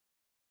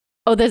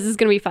 Oh, this is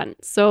going to be fun.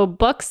 So,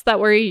 books that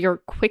were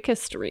your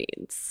quickest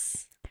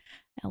reads.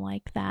 I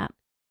like that.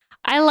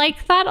 I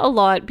like that a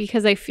lot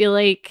because I feel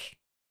like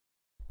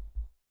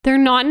they're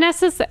not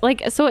necessarily,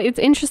 like, so it's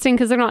interesting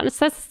because they're not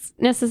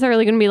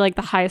necessarily going to be like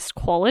the highest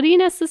quality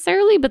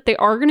necessarily, but they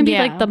are going to be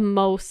like the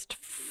most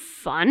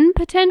fun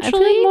potentially. I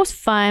feel like most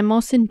fun,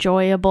 most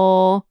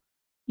enjoyable.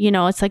 You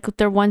know, it's like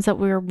they're ones that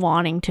we were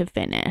wanting to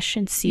finish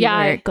and see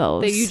where it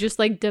goes. That you just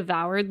like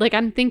devoured. Like,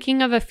 I'm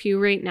thinking of a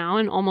few right now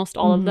and almost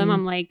all of them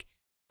I'm like,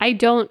 I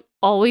don't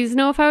always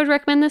know if I would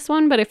recommend this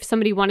one, but if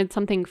somebody wanted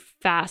something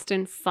fast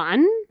and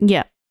fun.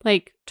 Yeah.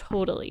 Like,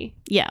 totally.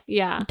 Yeah.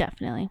 Yeah.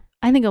 Definitely.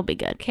 I think it'll be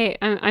good. Okay.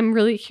 I'm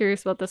really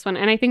curious about this one.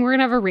 And I think we're going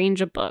to have a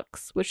range of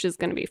books, which is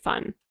going to be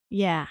fun.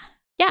 Yeah.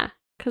 Yeah.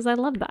 Because I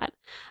love that.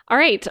 All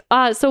right.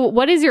 So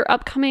what is your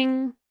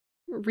upcoming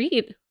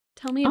read?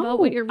 Tell me about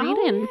what you're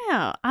reading.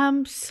 Oh,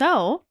 yeah.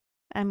 So,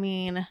 I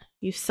mean,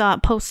 you saw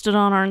it posted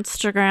on our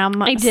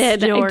Instagram. I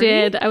did.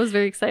 Story. I was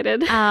very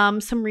excited. So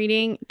I'm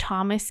reading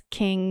Thomas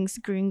King's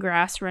Green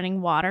Grass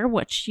Running Water,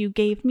 which you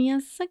gave me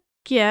as a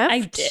gift.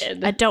 I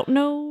did. I don't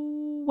know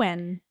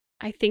when.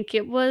 I think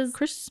it was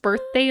Chris'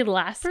 birthday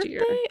last year.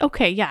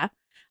 Okay, yeah.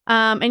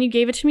 And you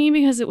gave it to me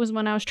because it was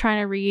when I was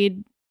trying to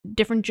read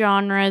different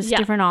genres,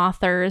 different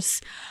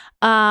authors.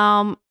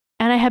 And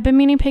I had been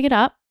meaning to pick it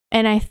up,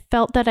 and I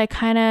felt that I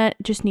kind of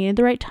just needed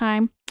the right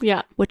time.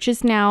 Yeah. Which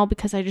is now,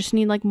 because I just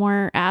need like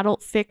more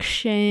adult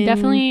fiction.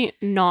 Definitely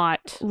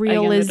not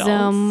realism.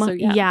 Adult, so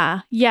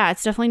yeah,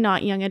 it's definitely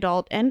not young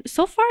adult. And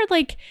so far,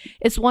 like,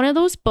 it's one of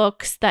those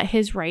books that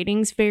his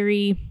writing's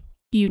very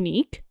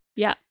unique.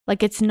 Yeah.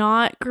 Like, it's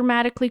not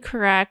grammatically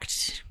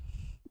correct.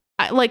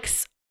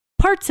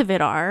 Parts of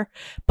it are,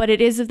 but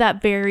it is of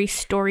that very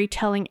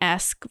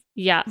storytelling-esque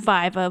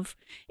vibe of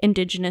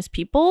Indigenous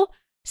people.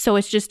 So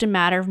it's just a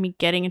matter of me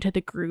getting into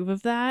the groove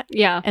of that.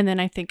 Yeah. And then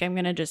I think I'm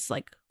going to just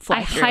like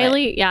fly through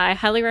it. I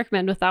highly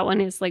recommend with that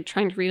one is like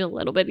trying to read a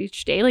little bit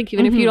each day. Like,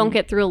 even if you don't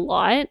get through a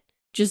lot,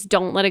 just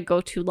don't let it go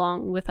too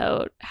long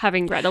without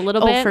having read a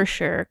little bit. Oh, for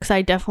sure. Because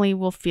I definitely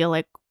will feel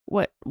like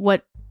what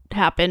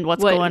happened,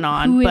 what's going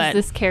on. Who is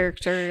this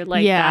character?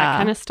 Like that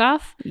kind of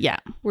stuff. Yeah.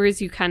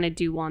 Whereas you kind of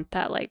do want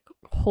that like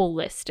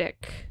holistic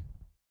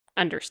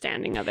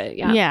understanding of it.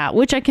 Yeah,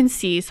 which I can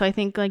see. So I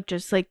think like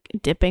just like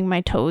dipping my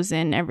toes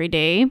in every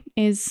day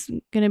is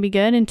gonna be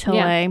good until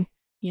I,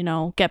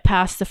 get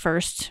past the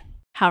first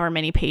however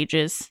many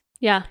pages.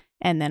 Yeah.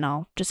 And then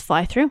I'll just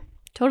fly through.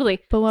 Totally.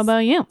 But what about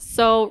you?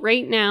 So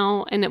right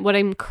now, and what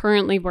I'm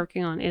currently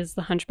working on is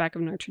The Hunchback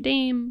of Notre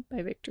Dame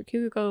by Victor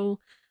Hugo.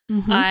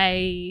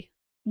 I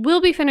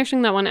will be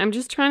finishing that one. I'm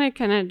just trying to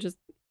kind of just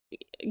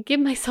give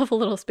myself a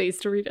little space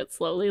to read it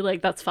slowly.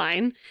 Like, that's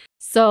fine.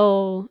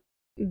 So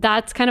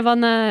that's kind of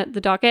on the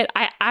docket.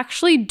 I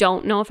actually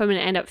don't know if I'm going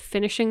to end up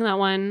finishing that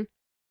one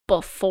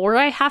before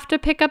I have to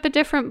pick up a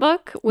different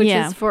book, which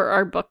is for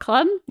our book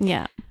club.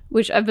 Yeah.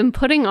 Which I've been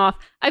putting off.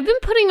 I've been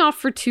putting off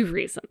for two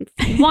reasons.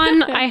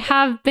 One, I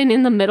have been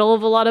in the middle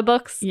of a lot of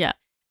books. Yeah.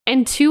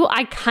 And two,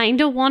 I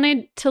kind of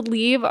wanted to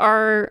leave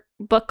our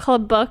book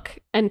club book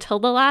until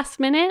the last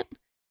minute.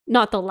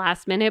 Not the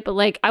last minute, but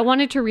like I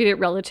wanted to read it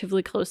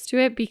relatively close to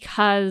it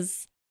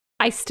because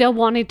I still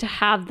wanted to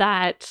have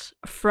that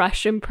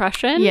fresh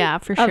impression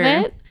for sure. of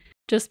it.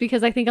 Just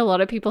because I think a lot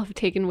of people have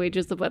taken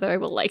wages of whether I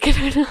will like it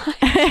or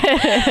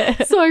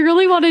not. So I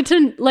really wanted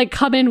to like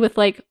come in with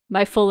like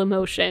my full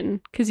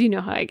emotion because you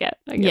know how I get.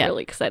 I get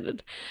really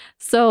excited.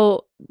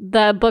 So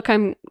the book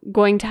I'm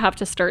going to have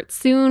to start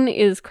soon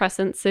is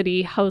Crescent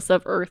City, House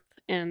of Earth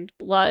and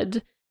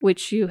Blood,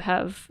 which you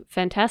have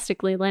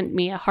fantastically lent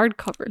me a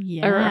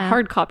hardcover or a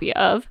hard copy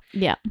of.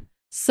 Yeah.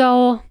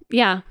 So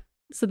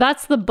So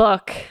that's the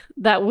book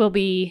that we'll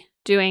be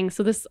doing.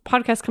 So this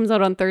podcast comes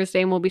out on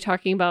Thursday and we'll be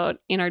talking about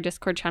in our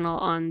Discord channel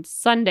on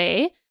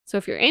Sunday. So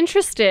if you're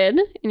interested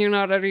and you're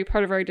not already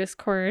part of our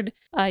Discord,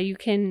 you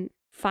can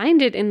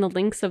find it in the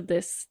links of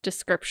this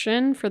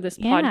description for this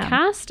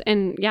podcast.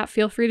 And yeah,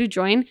 feel free to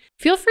join.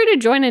 Feel free to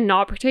join and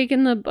not partake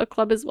in the book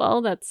club as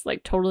well. That's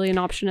like totally an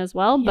option as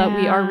well. But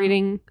we are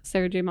reading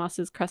Sarah J.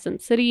 Maas's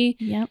Crescent City.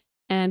 Yep.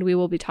 And we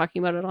will be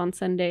talking about it on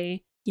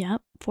Sunday.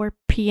 Yep. 4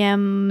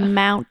 p.m.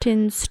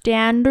 Mountain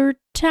Standard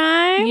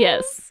Time.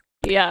 Yes.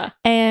 Yeah.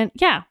 And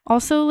yeah,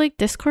 also like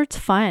Discord's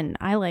fun.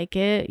 I like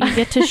it. You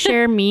get to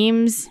share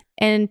memes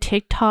and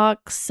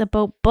TikToks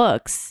about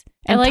books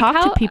and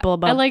talk to people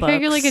about books. I like how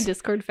you're like a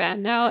Discord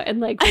fan now. And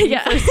like when you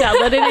first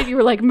downloaded it, you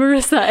were like,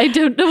 Marissa, I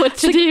don't know what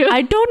to do.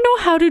 I don't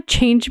know how to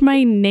change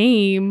my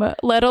name,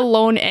 let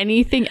alone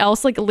anything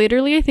else. Like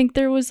literally, I think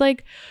there was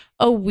like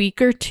a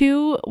week or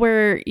two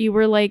where you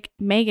were like,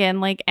 Megan,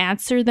 like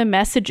answer the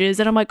messages.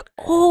 And I'm like,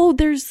 oh,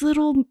 there's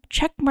little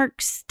check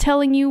marks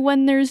telling you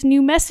when there's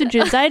new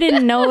messages. I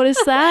didn't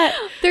notice that.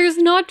 There's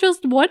not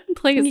just one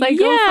place I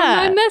go for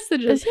my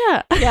messages.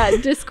 Yeah. Yeah.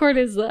 Discord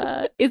is,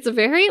 it's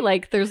very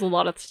like, there's a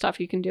lot of stuff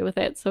you can do with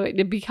it. So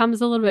it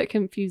becomes a little bit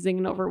confusing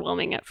and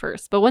overwhelming at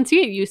first. But once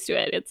you get used to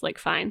it, it's like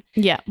fine.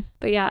 Yeah.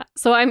 But yeah,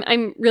 so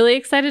I'm really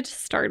excited to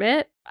start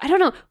it. I don't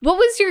know. What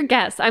was your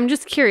guess? I'm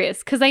just curious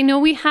because I know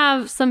we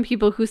have some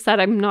people who said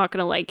I'm not going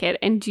to like it.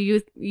 And do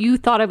you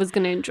thought I was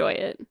going to enjoy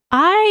it?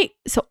 I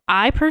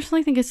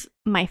personally think it's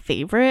my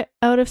favorite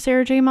out of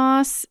Sarah J.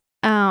 Maas.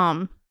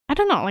 I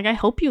don't know. Like, I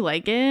hope you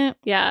like it.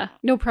 Yeah.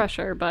 No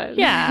pressure, but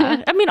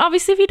yeah. I mean,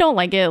 obviously, if you don't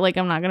like it, like,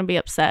 I'm not going to be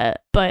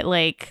upset. But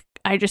like,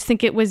 I just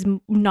think it was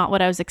not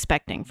what I was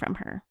expecting from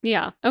her.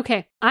 Yeah.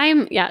 Okay.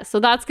 So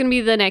that's going to be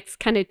the next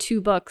kind of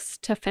 2 books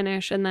to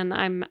finish. And then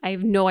I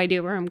have no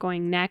idea where I'm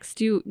going next.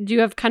 Do you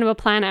have kind of a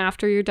plan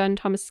after you're done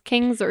Thomas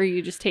King's, or are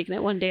you just taking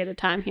it one day at a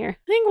time here?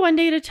 I think one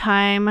day at a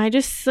time. I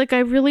just like, I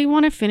really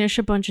want to finish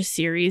a bunch of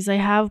series I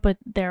have, but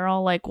they're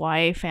all like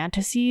YA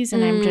fantasies.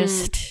 And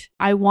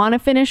I want to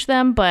finish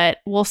them, but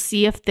we'll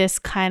see if this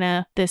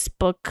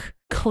book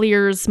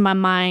clears my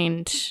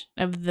mind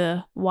of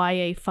the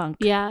YA funk.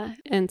 Yeah,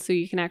 and so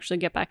you can actually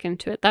get back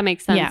into it. That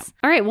makes sense. Yeah.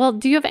 All right, well,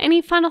 do you have any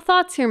final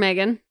thoughts here,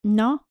 Megan?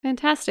 No.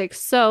 Fantastic.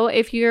 So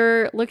if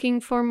you're looking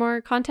for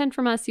more content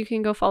from us, you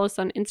can go follow us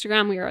on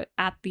Instagram. We are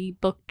at the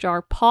Book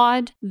Jar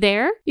Pod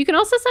there. You can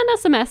also send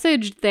us a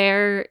message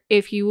there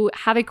if you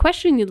have a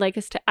question you'd like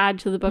us to add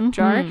to the book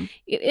jar.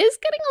 It is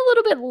getting a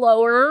little bit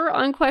lower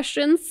on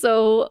questions,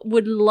 so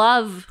would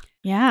love...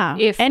 Yeah.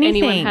 If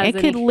anything. Anyone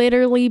has could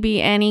literally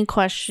be any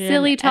question.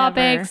 Silly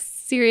topics, ever.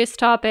 Serious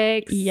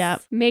topics.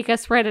 Yep. Make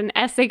us write an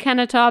essay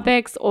kind of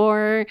topics,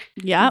 or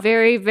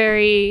very,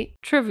 very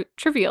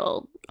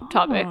trivial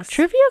topics.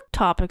 Trivia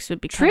topics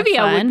would be Trivia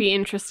fun. would be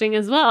interesting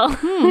as well.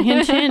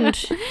 Hint, hint.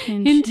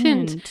 Hint,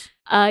 hint.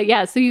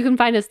 So you can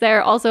find us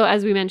there. Also,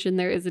 as we mentioned,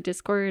 there is a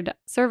Discord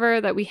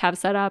server that we have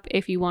set up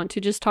if you want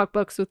to just talk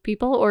books with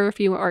people, or if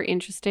you are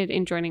interested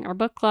in joining our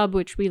book club,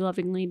 which we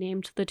lovingly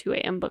named the 2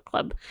 a.m. book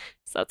club.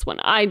 So that's when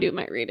I do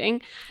my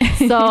reading.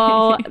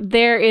 So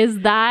there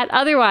is that.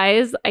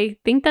 Otherwise, I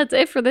think that's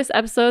it for this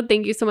episode.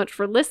 Thank you so much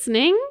for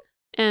listening,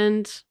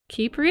 and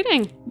keep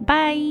reading.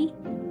 Bye.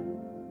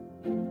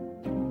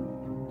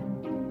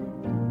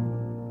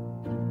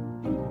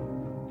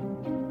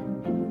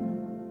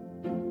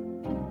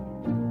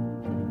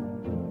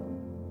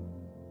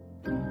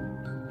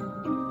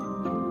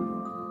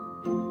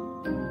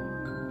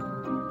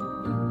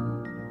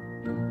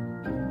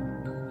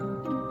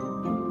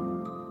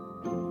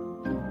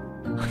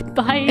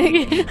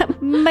 Bye.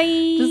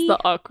 Bye. Just the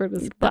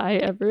awkwardest bye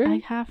ever.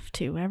 I have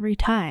to every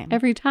time.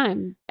 Every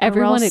time.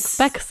 Everyone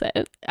expects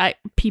it.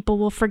 People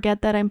will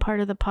forget that I'm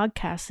part of the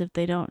podcast if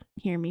they don't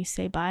hear me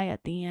say bye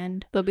at the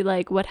end. They'll be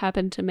like, what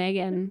happened to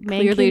Megan?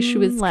 Clearly she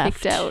was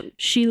kicked out.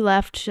 She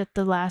left at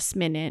the last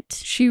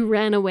minute. She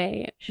ran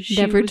away,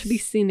 never to be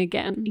seen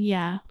again.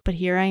 Yeah, but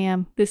here I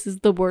am. This is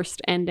the worst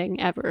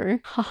ending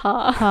ever. Ha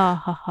ha. Ha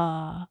ha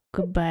ha.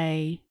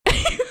 Goodbye.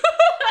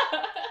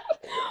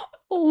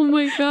 Oh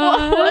my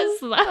god. What was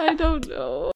that? I don't know.